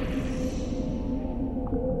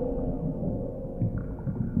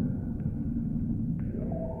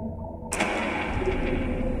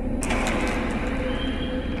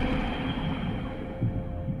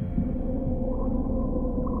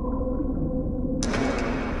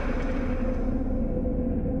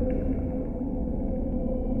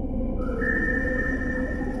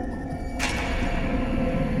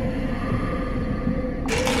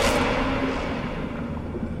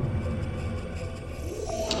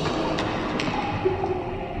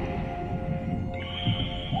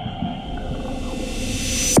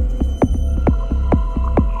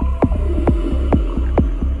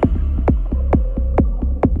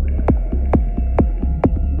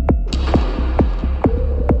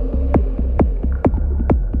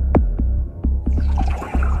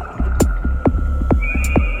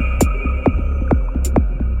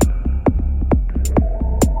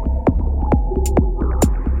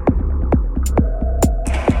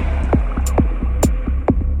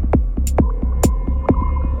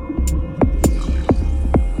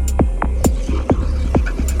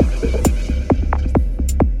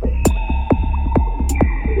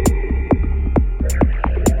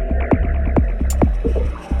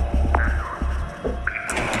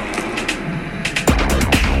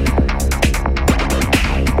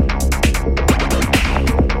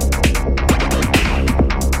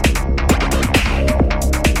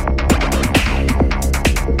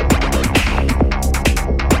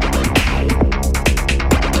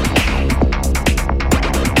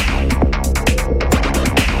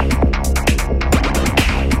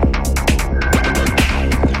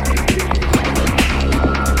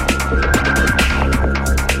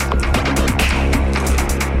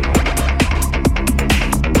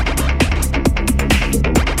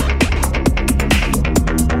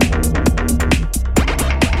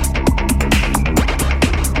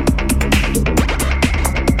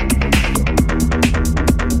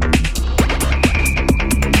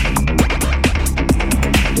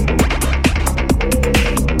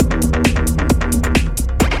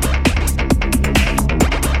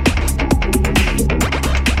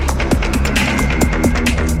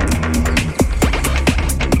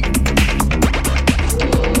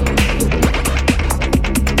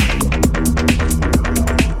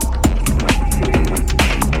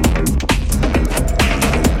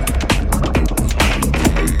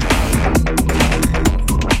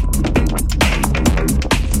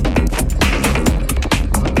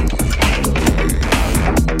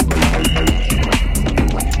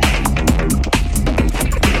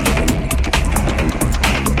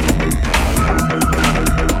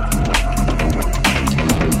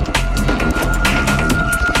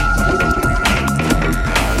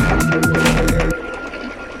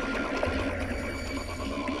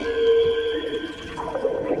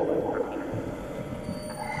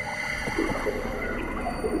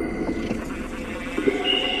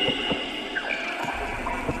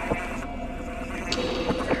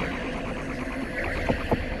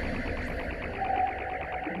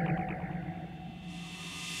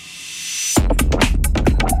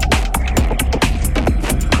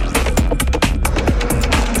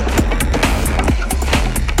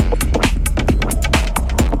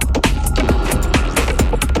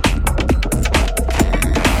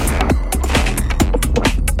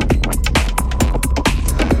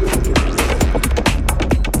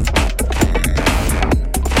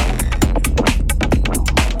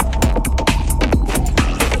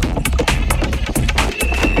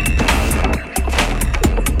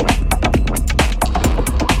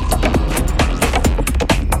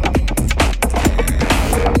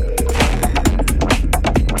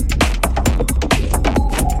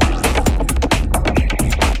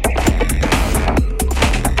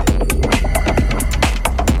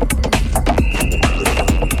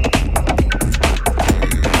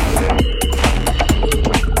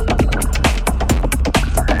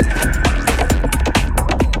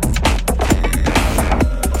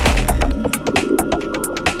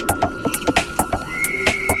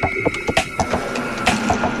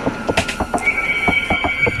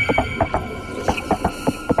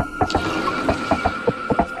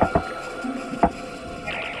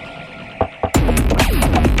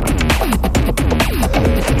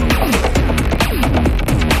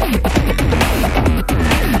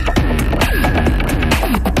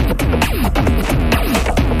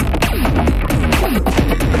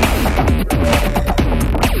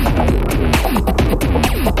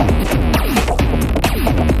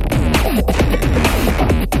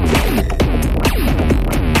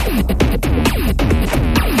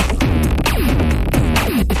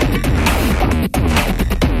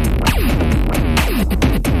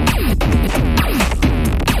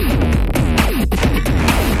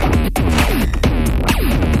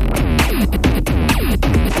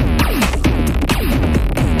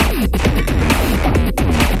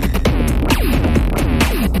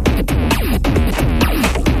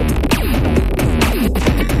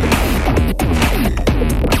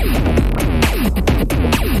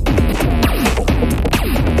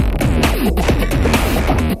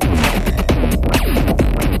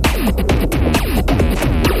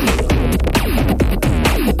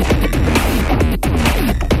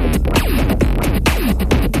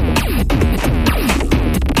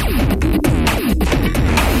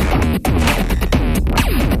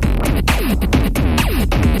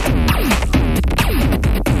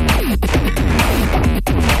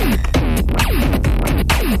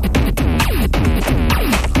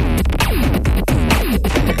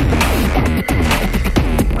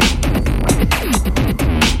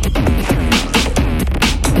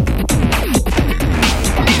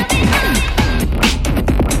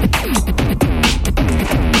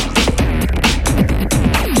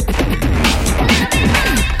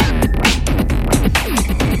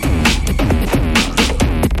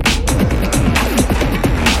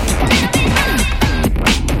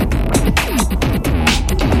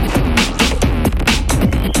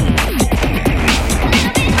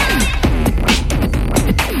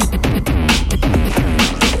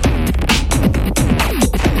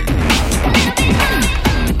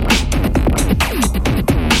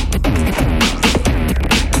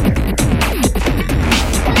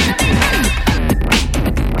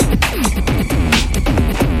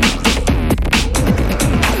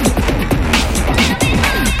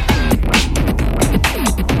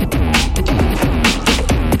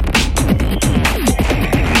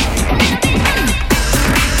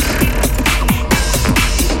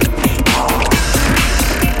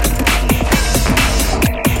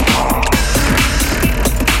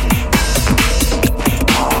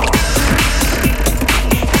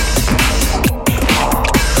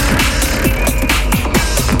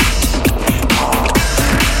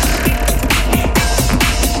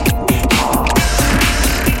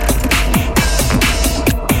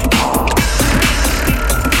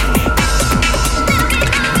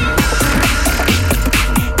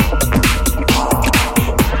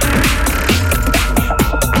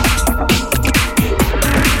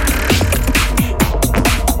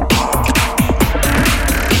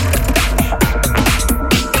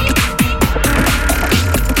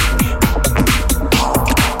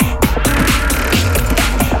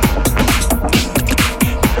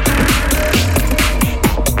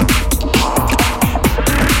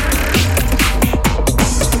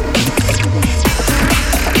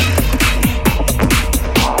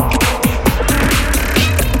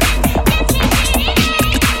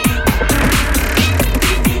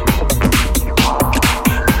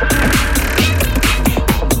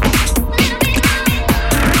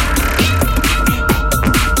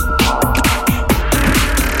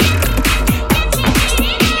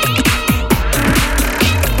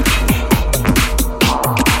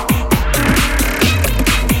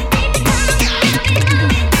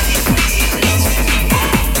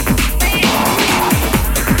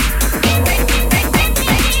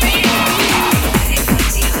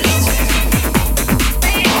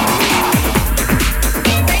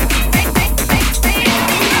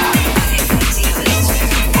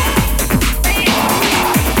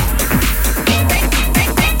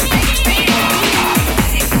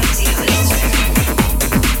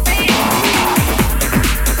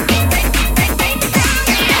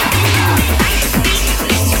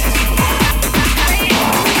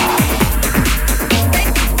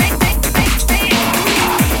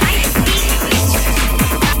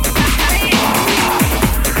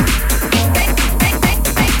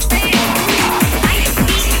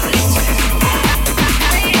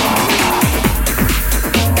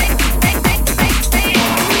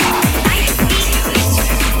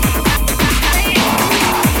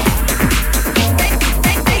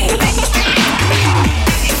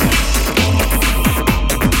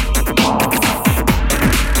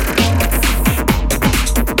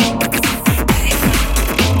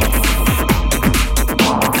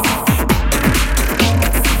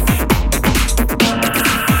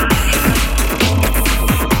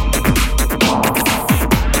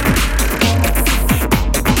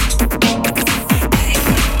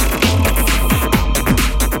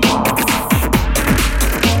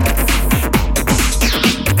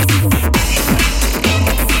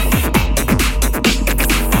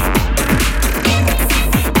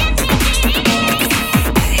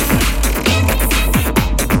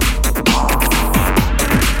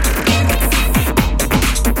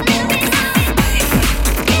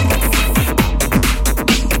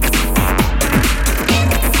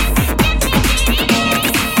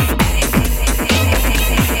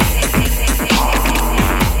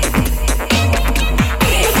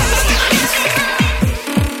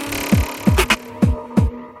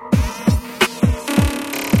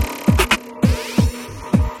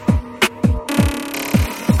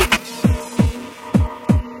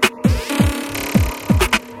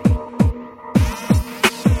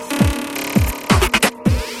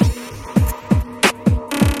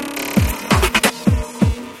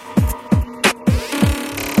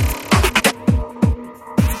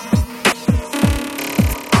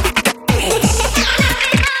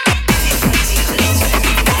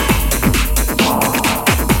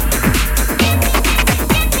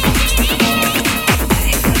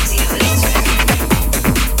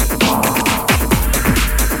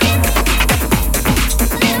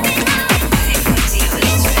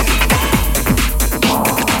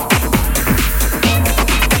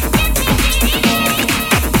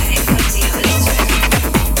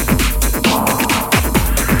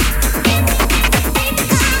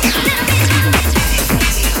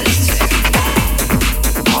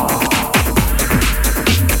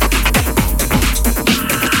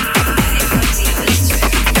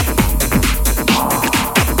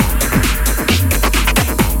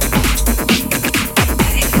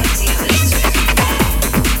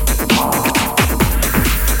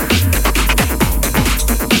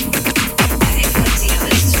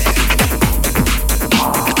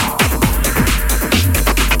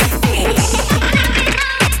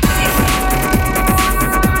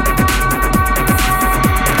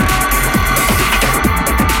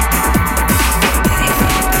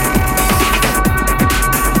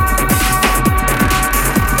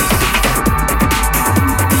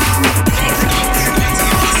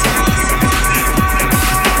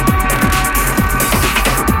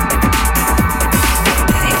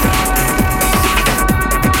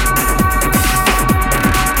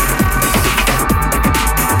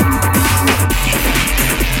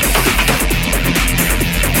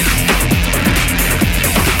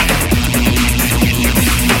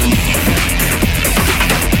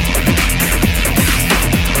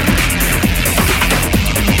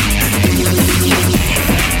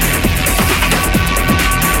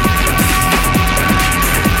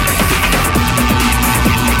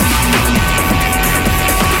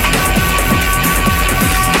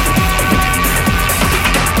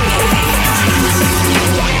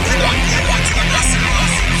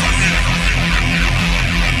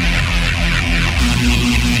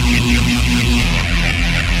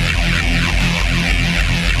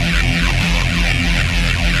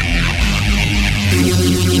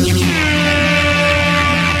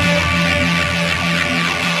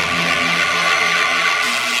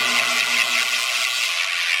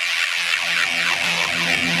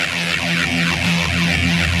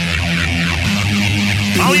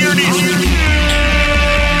 Now hear this.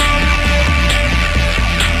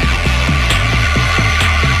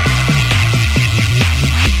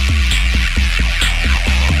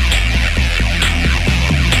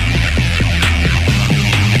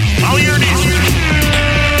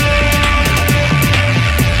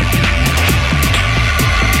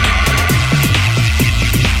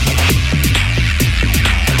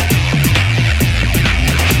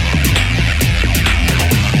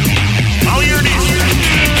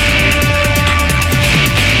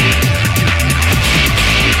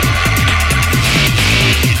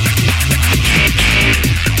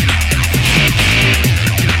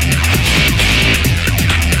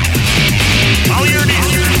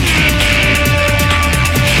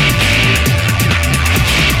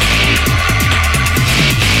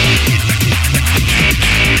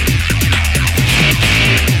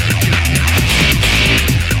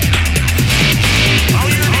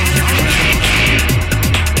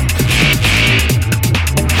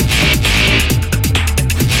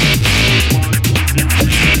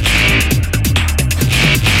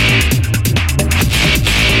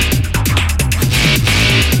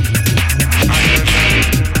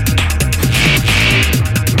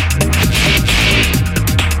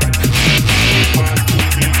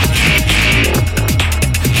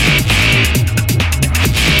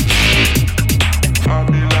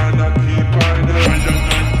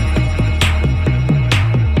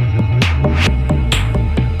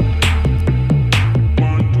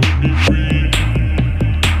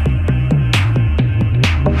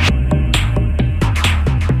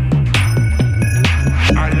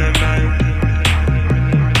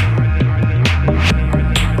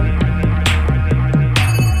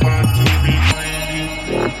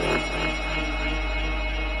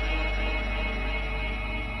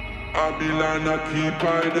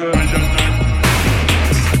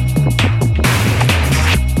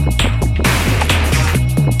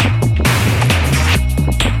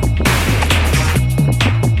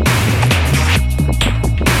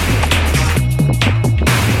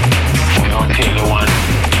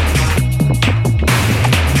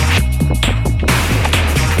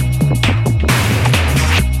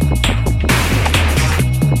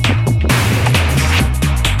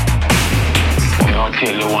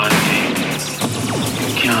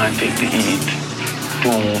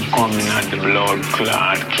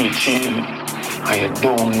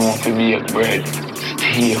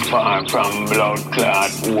 From blood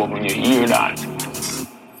clot when you hear that.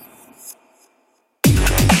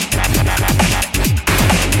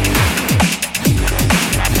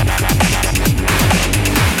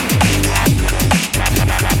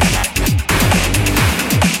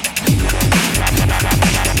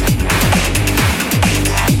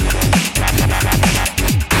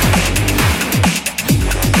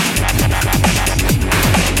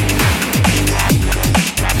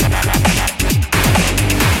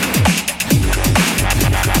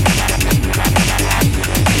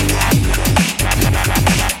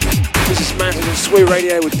 Swoo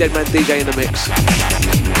Radio with Deadman DJ in the mix.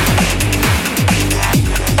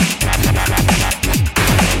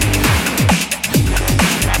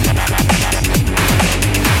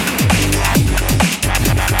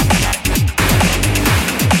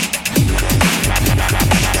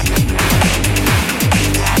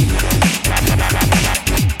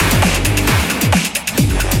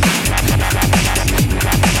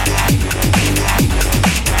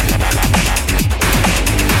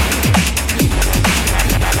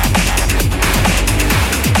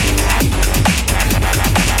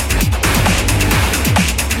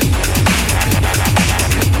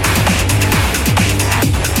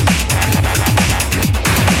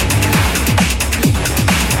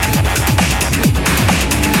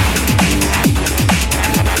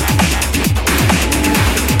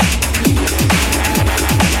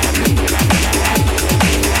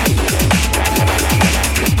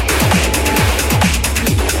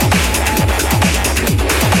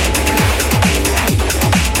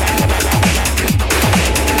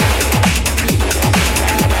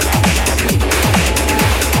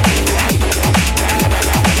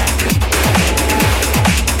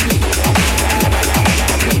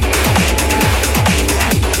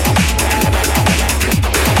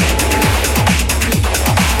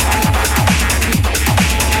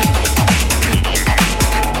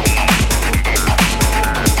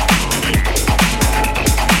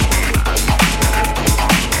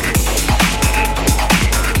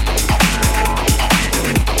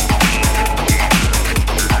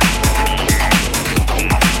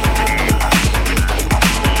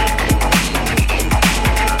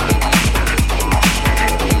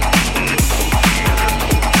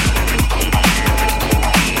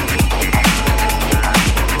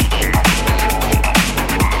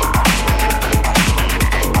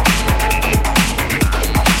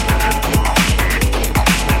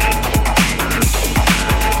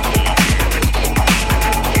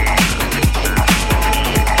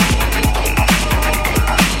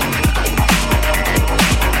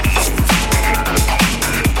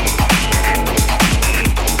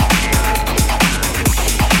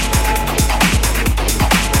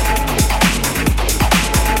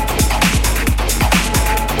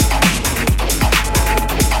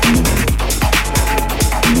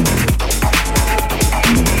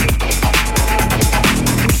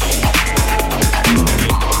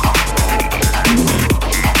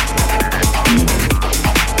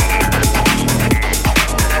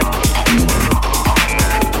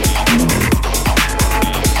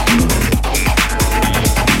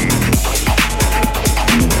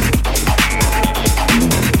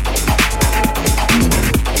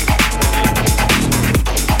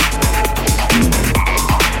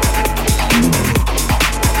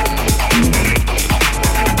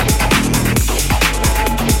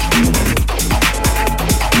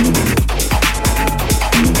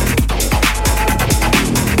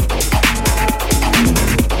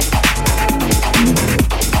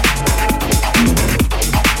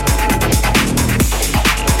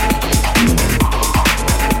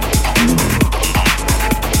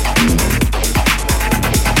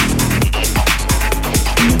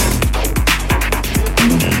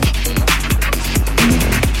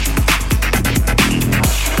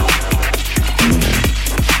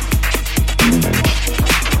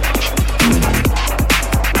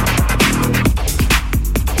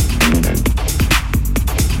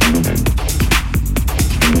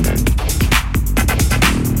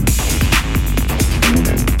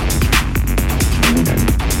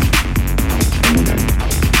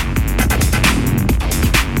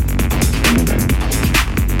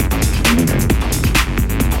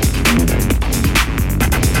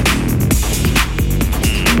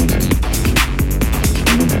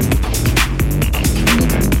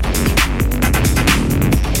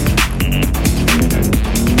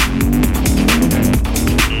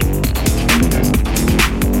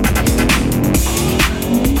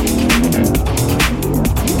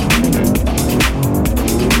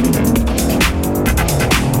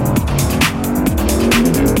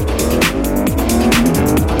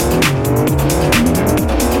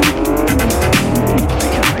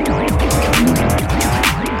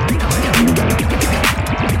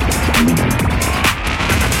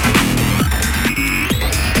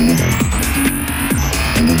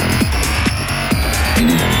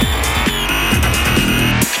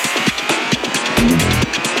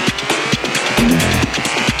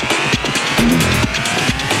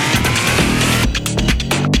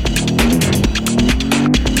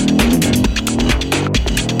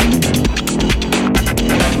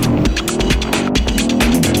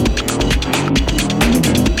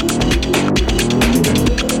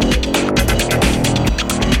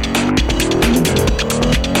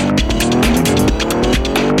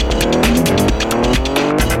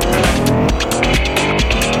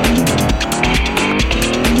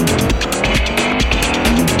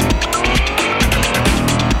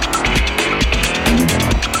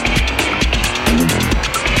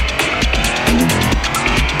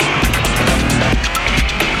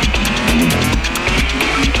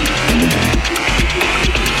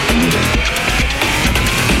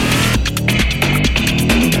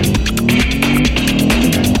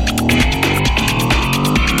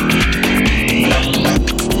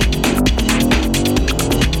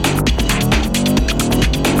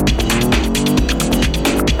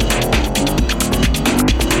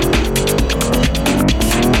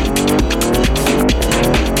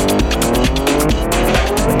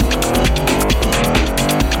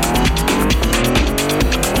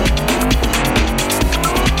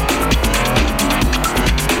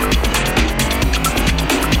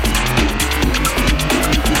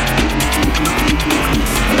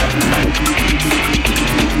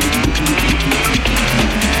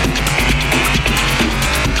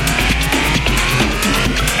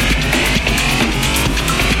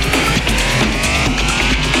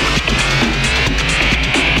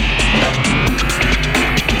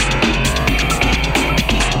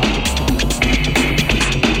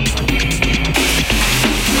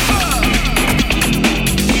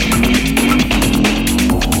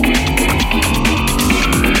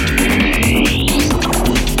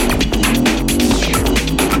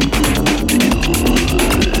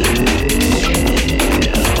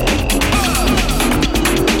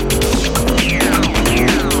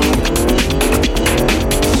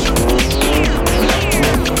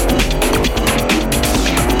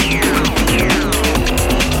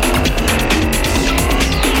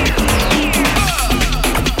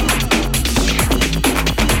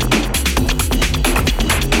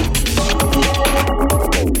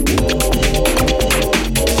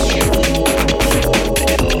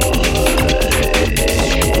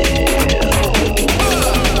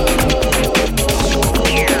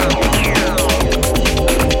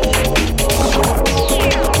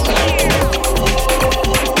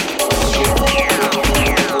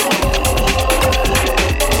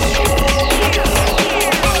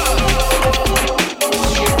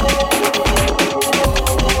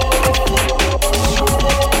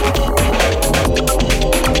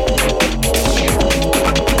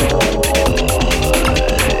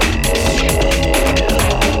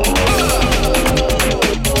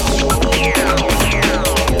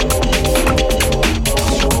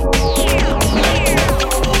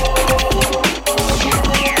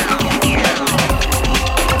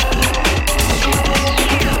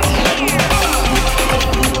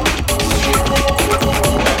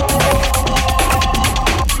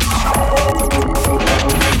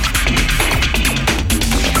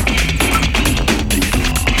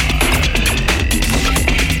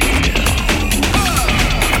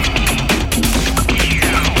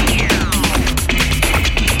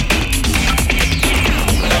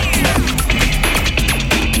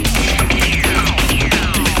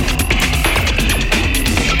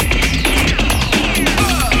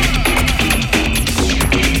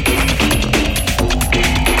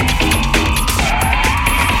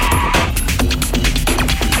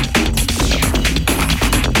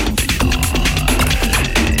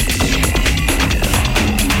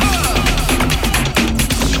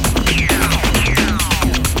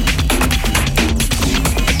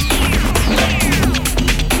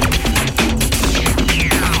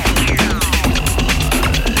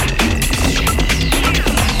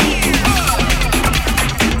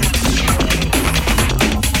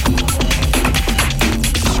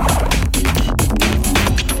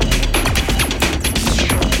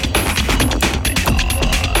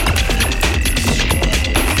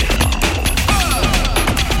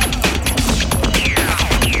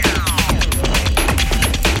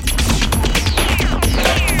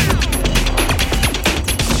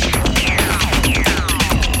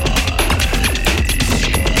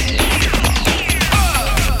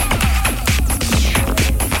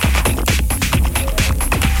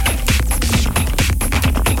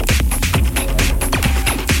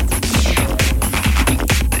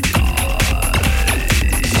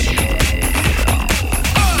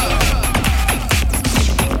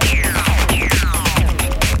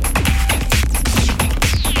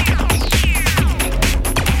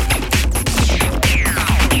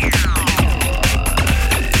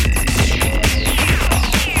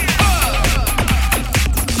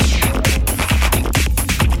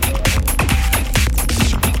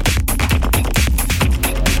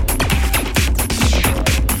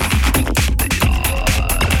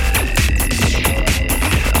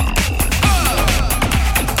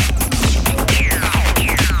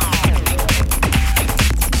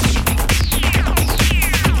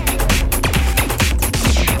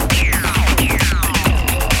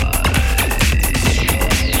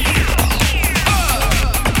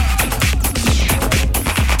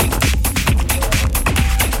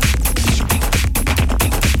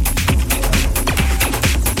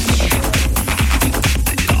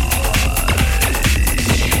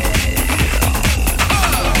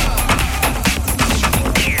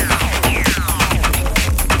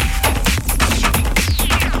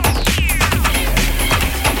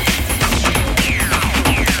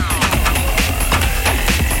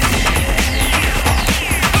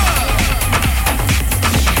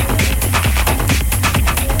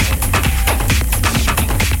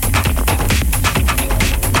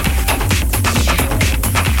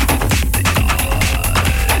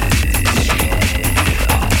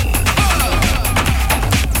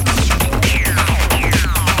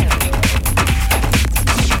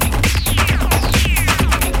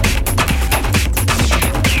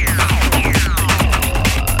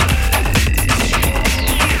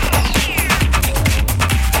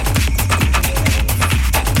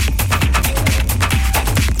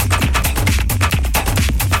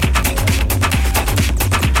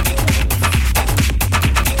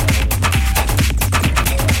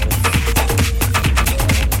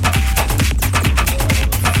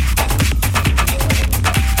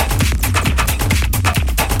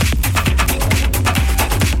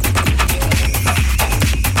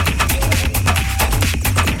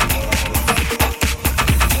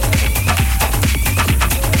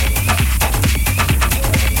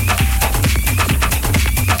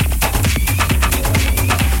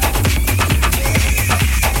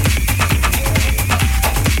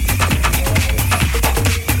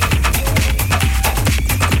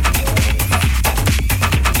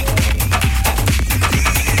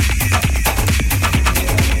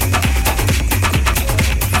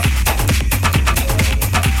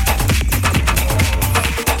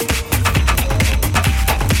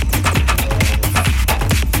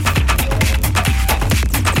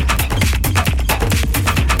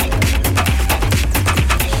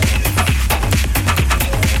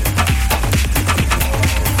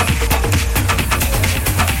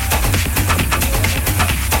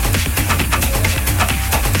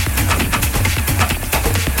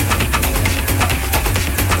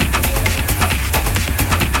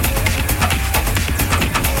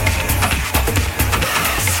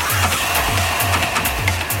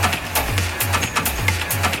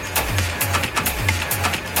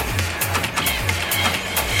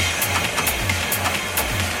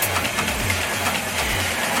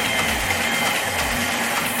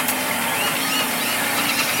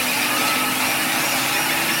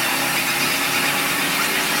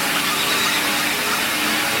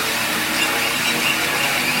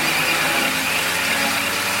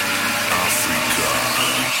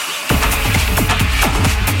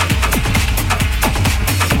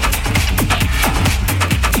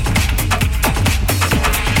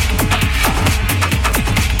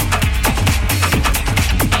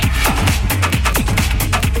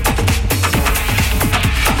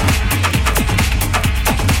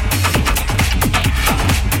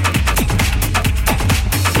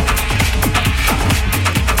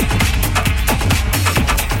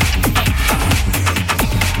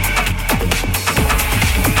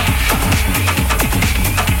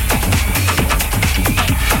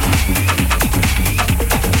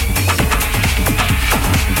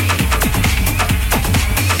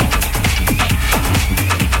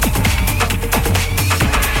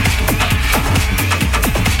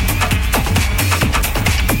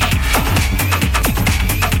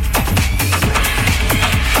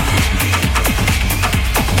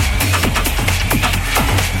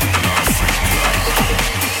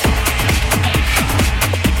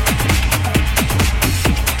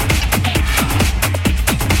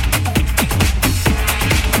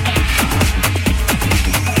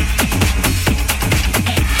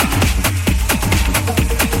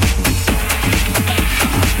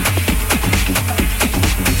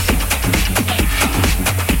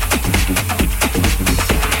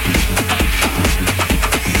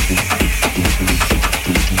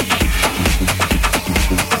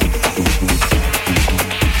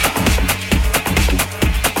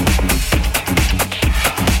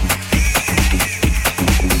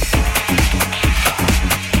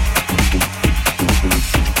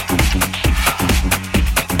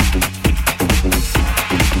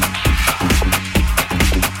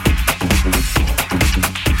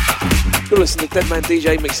 Deadman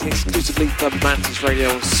DJ mixing exclusively for Mantis Radio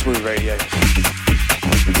and Smooth Radio.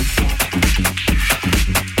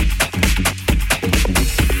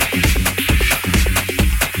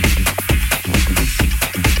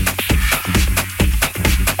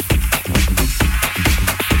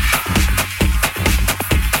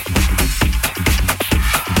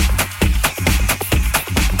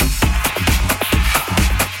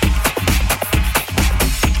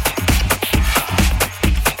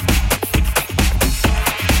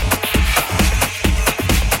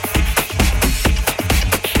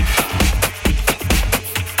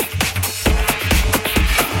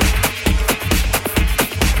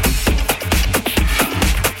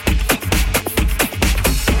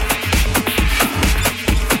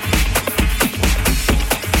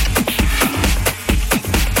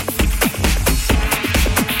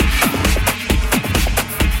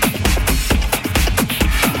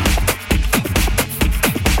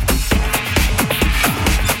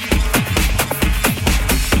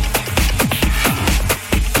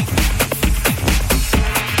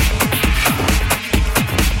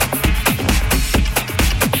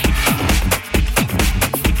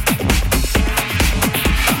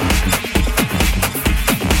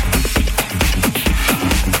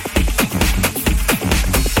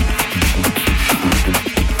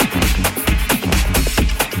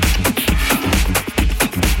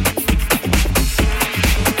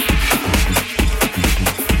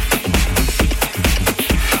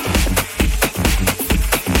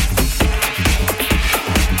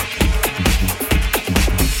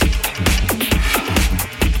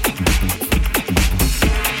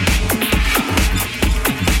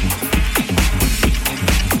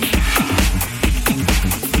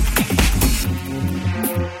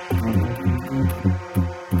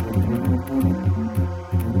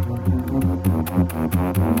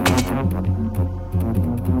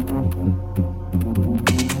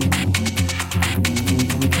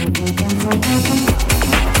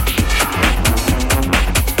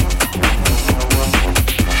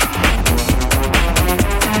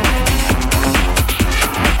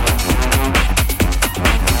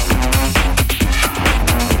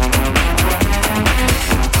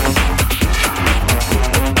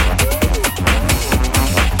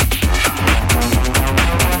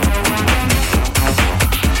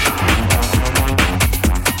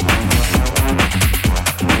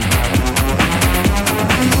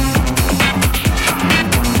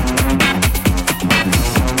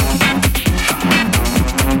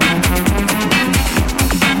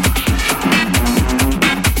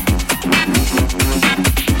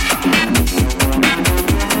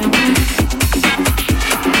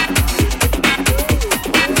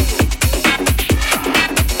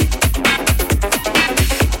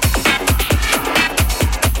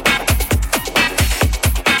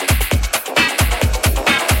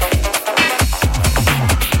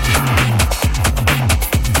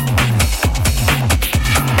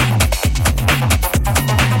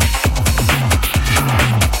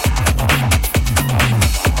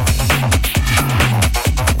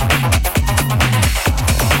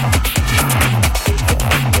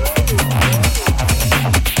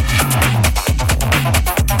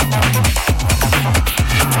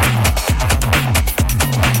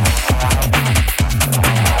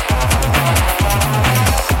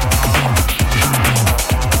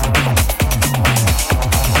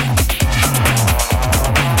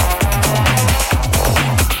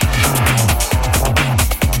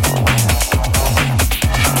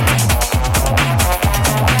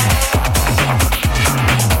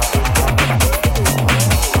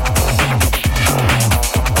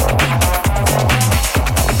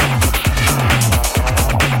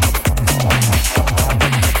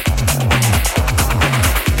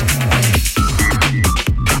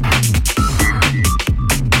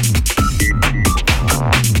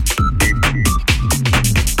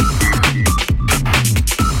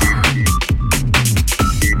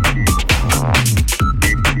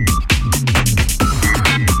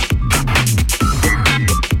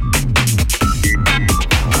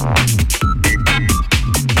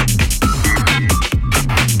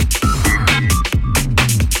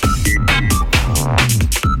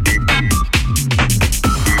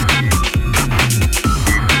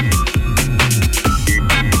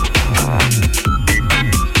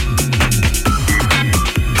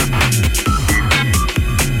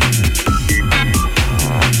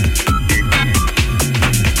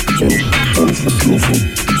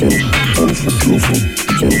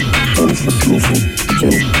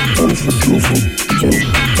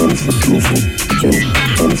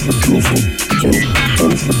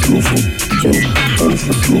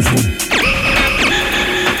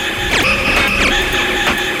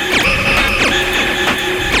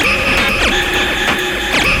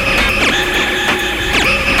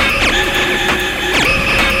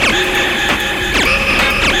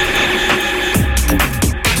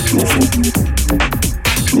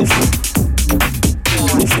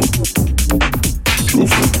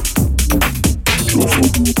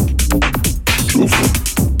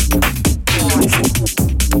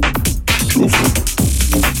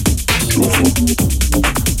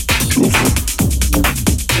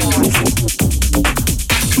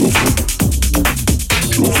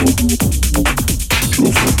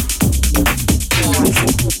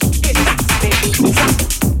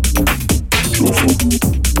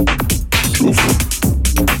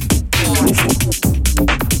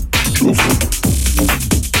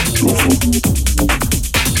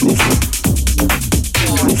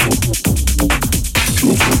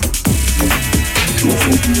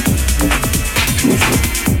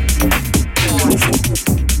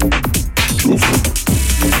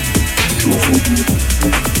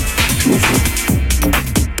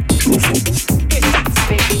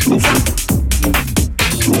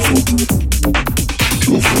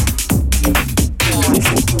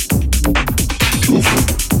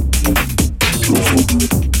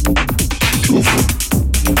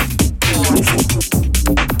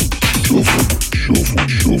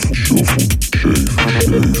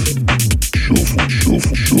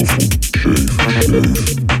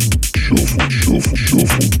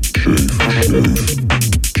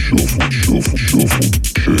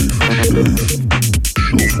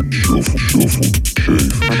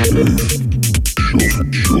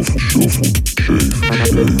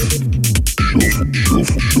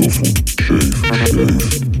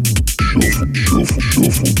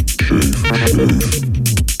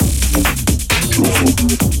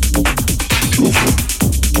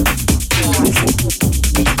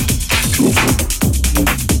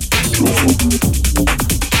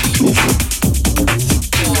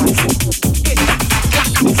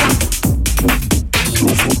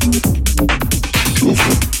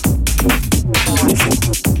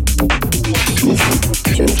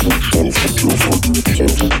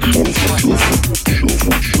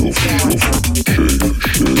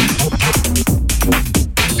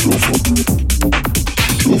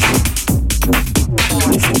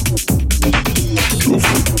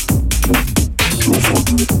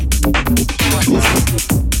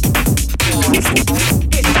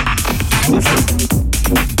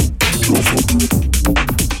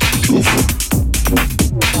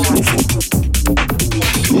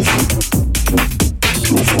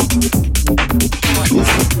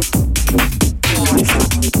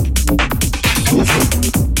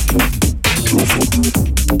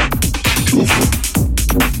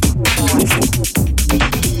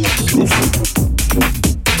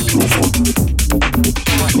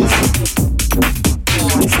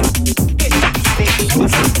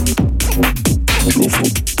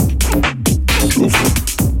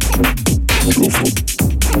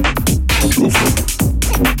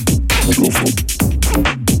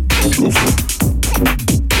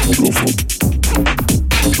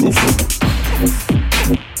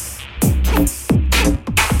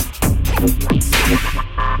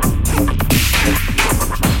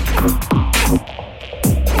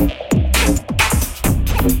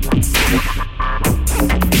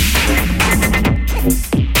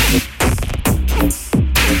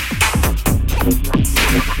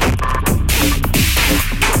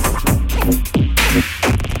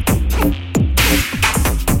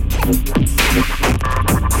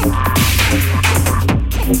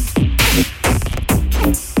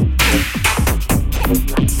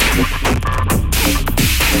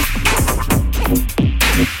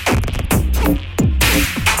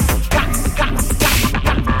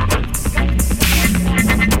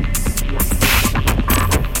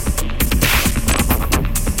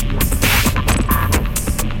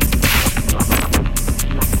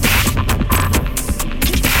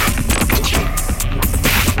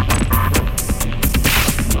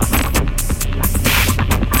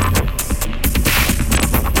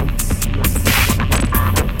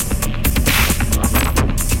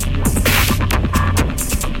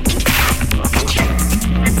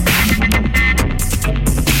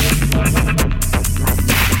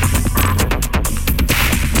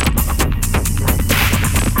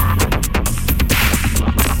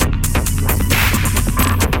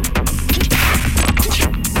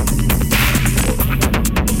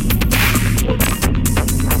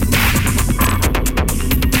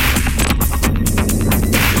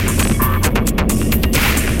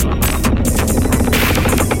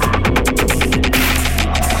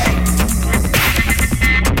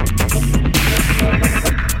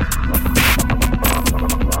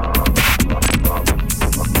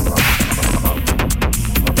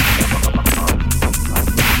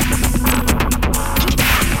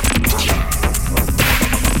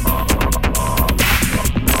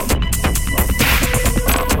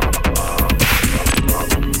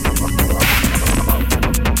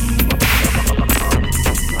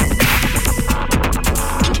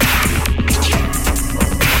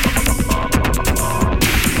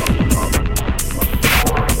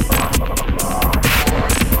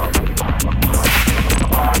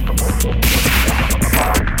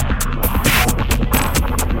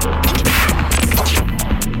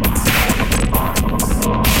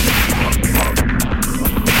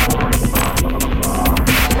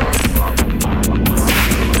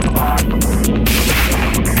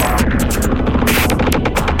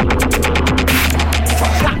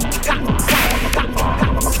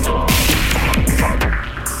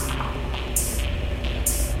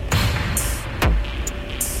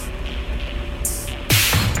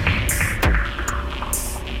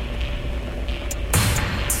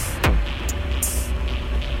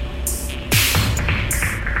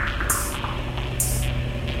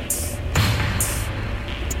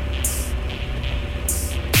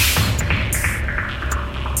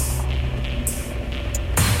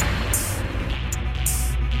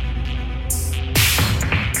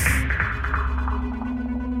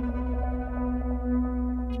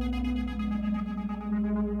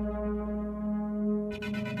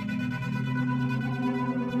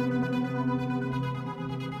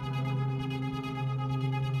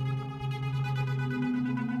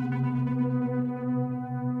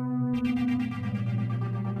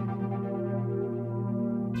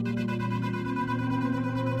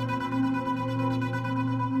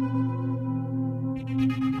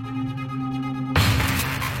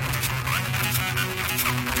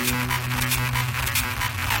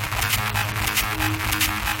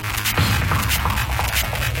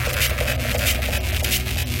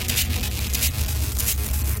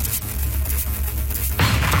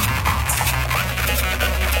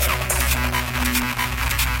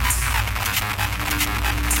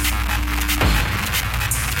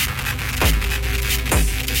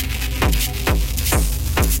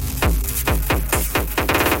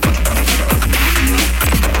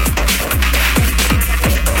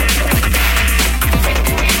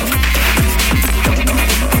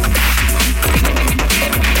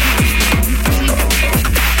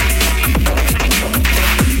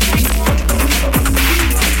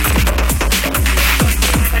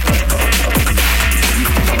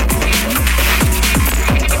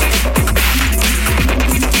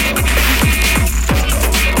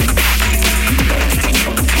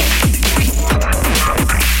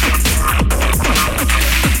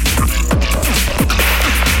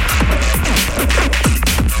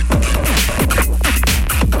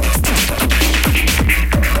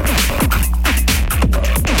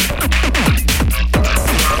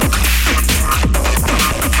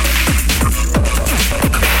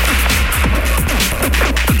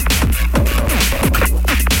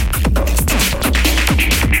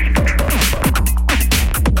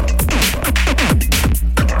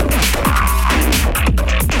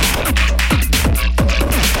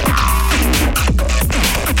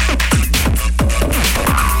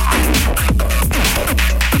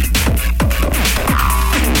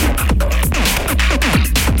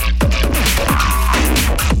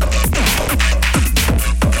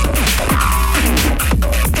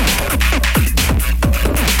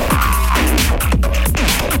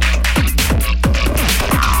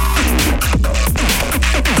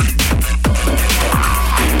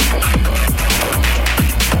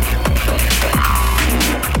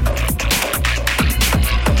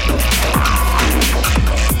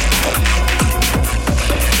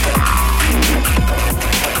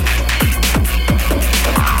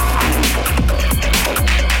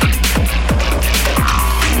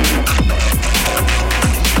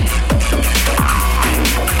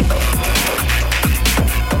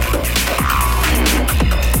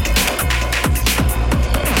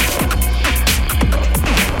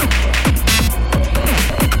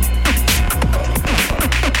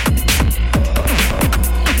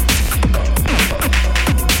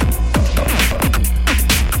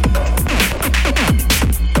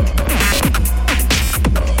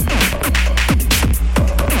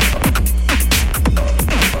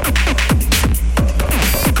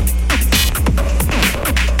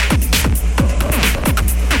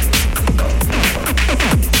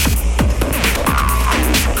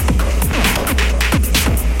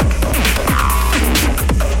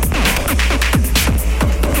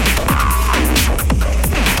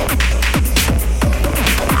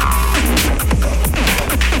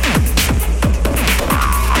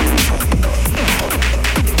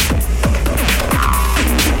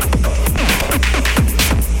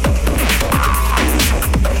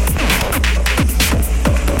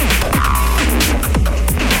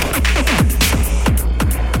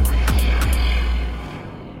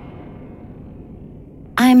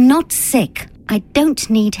 I'm not sick. I don't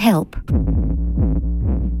need help.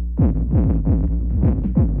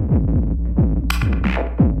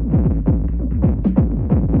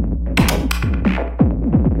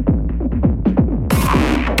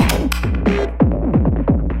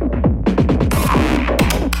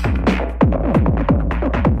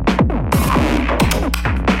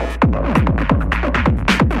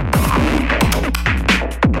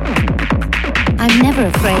 I'm never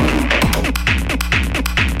afraid.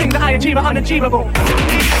 Things that I achieve are unachievable.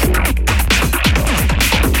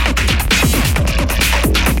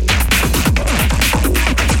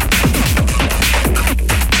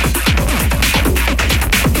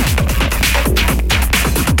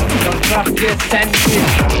 Don't trust your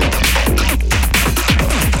senses.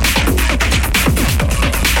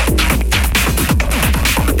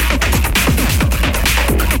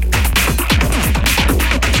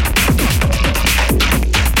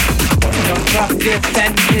 Trust your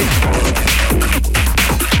senses.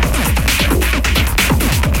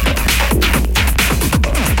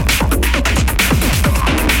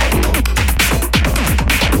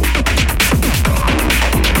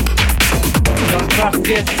 Don't trust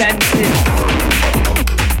your senses.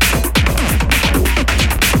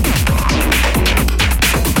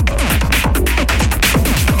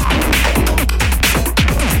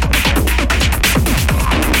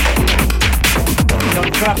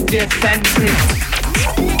 Don't trust your senses.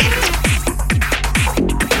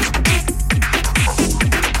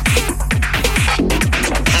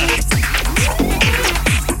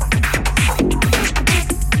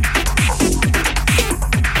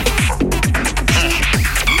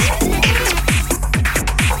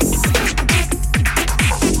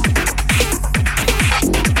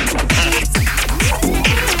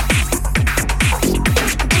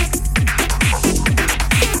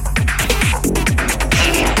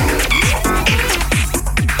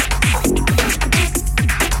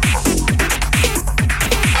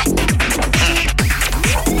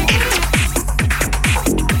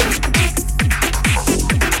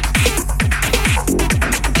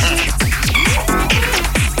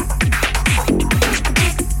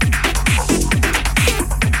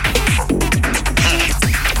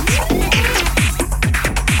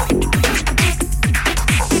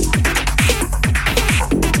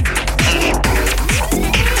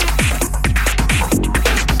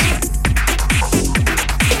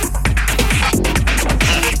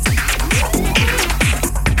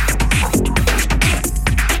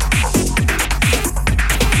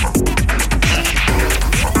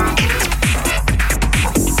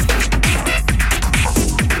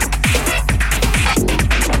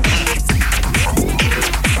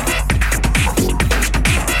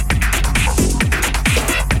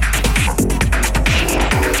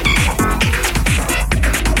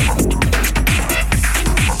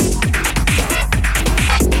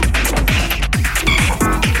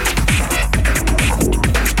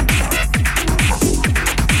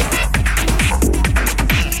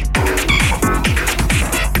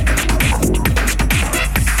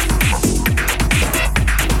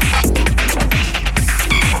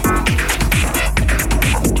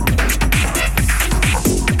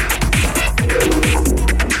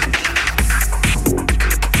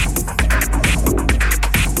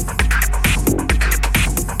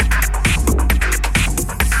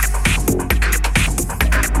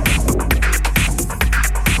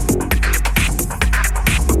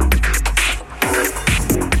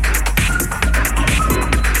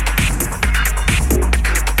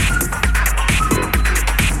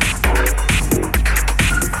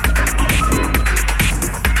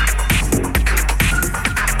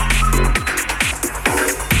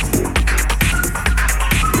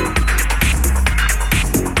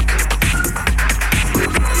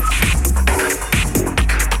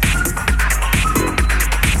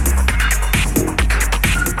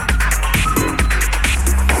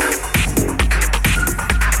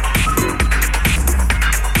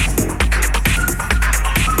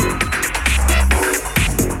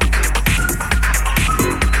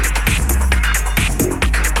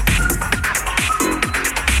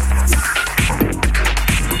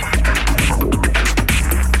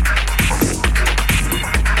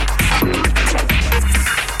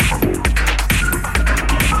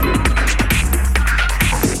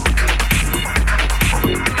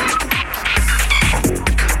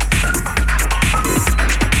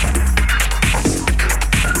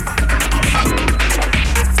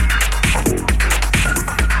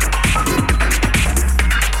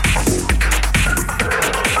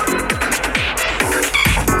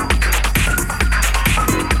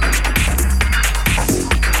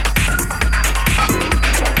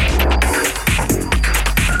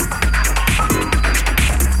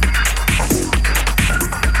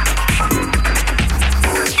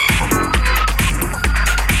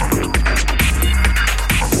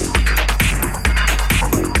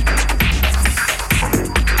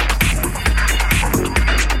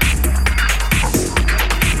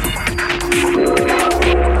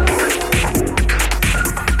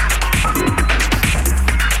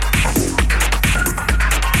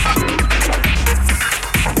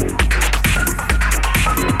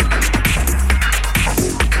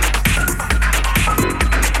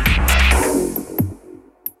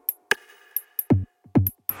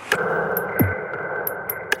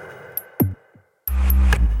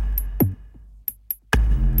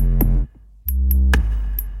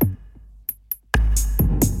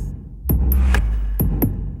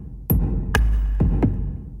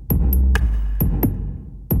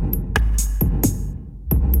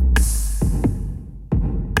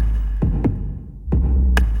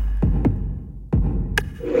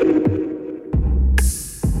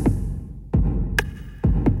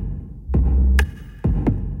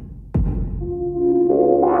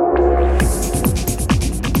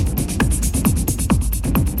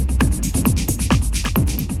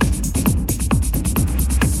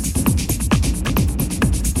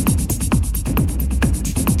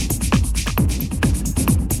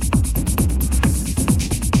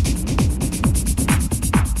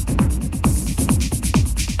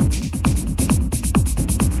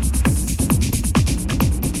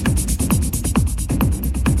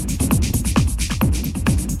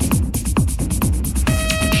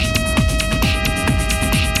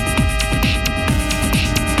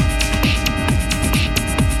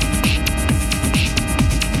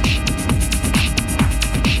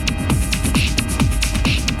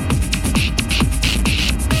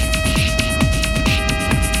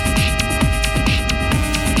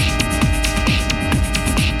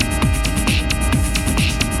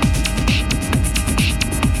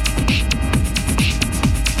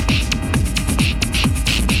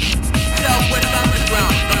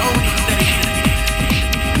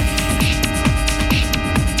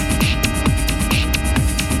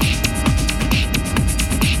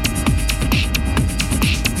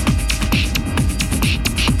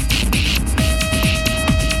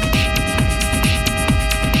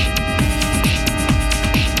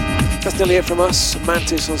 That's nearly it from us,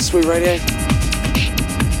 Mantis on Sweet Radio.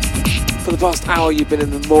 For the past hour, you've been in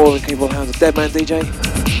the more than capable hands of Deadman DJ.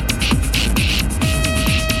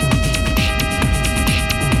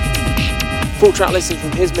 Full track listing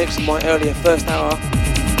from his mix in my earlier first hour.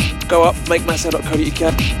 Go up, makemasso.co.uk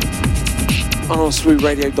and on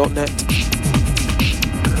sweetradio.net.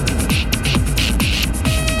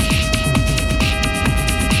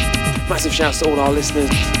 Massive shouts to all our listeners,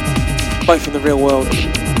 both in the real world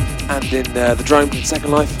and in the drone in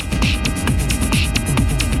Second Life.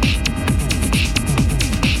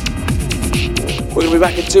 We're going to be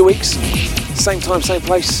back in 2 weeks, same time, same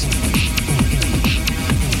place,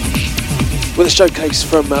 with a showcase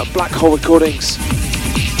from Black Hole Recordings.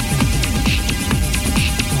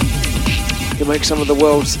 You can make some of the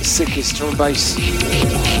world's sickest drum and bass,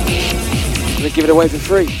 and they give it away for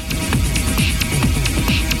free.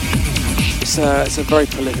 It's a very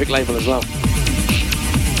prolific label as well.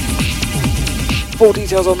 Full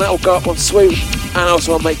details on that will go up on Swoop and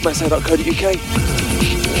also on makemasso.co.uk.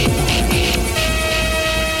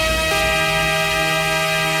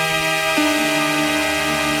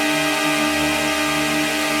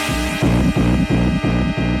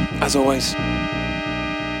 As always,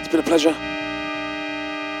 it's been a pleasure.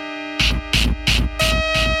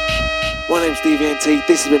 My name's DVNT,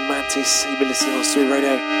 this has been Mantis, you've been listening on Sweet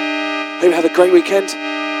Radio. Hope you have a great weekend.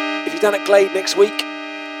 If you're down at Glade next week,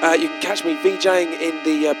 you can catch me VJing in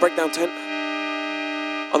the breakdown tent.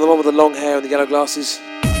 I'm the one with the long hair and the yellow glasses.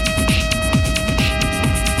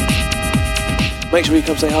 Make sure you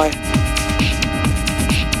come say hi.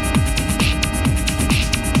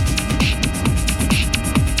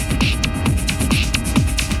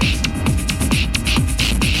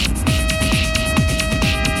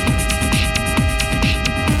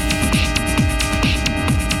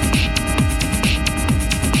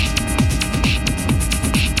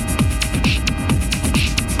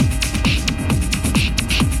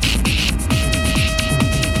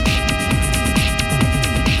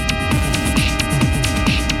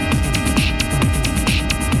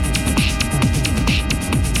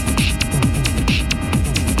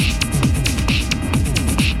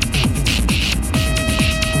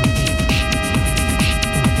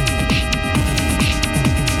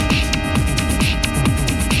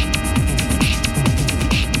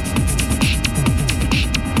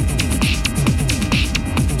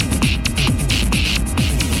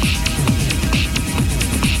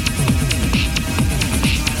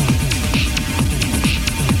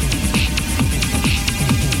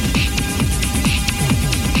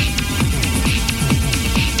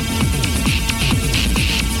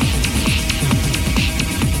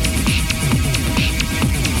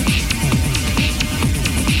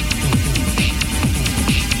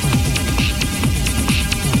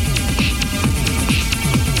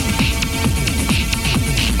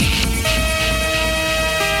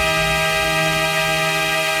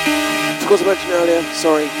 As I mentioned earlier,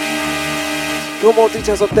 sorry. If you want more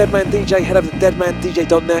details on Deadman DJ, head over to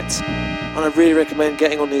deadmandj.net, and I really recommend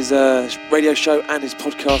getting on his radio show and his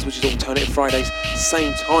podcast, which is Alternative Fridays,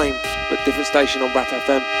 same time but different station on Rap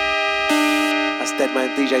FM. That's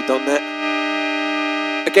deadmandj.net.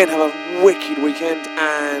 Again, have a wicked weekend,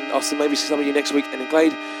 and I'll maybe see some of you next week in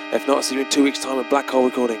Glade. If not, I'll see you in 2 weeks' time at Black Hole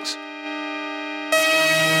Recordings.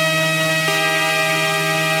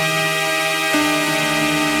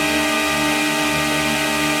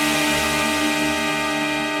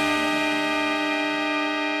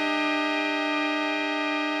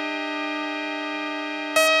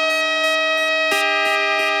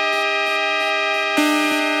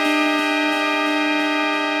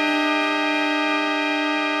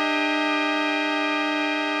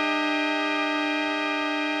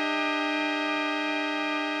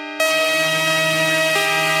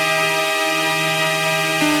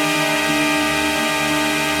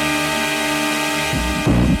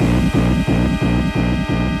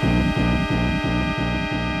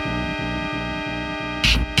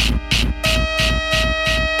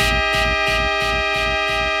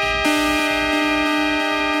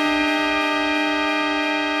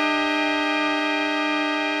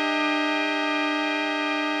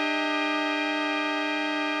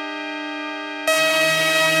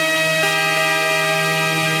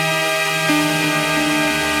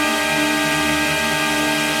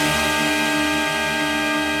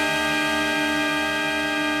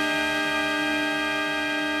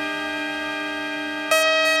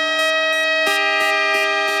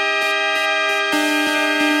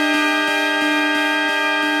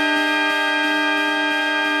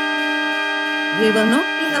 We will not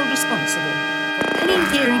be held responsible for any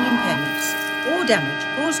hearing impairments. or damage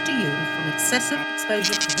caused to you from excessive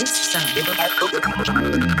exposure to this sound.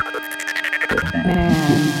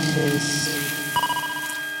 Mantis.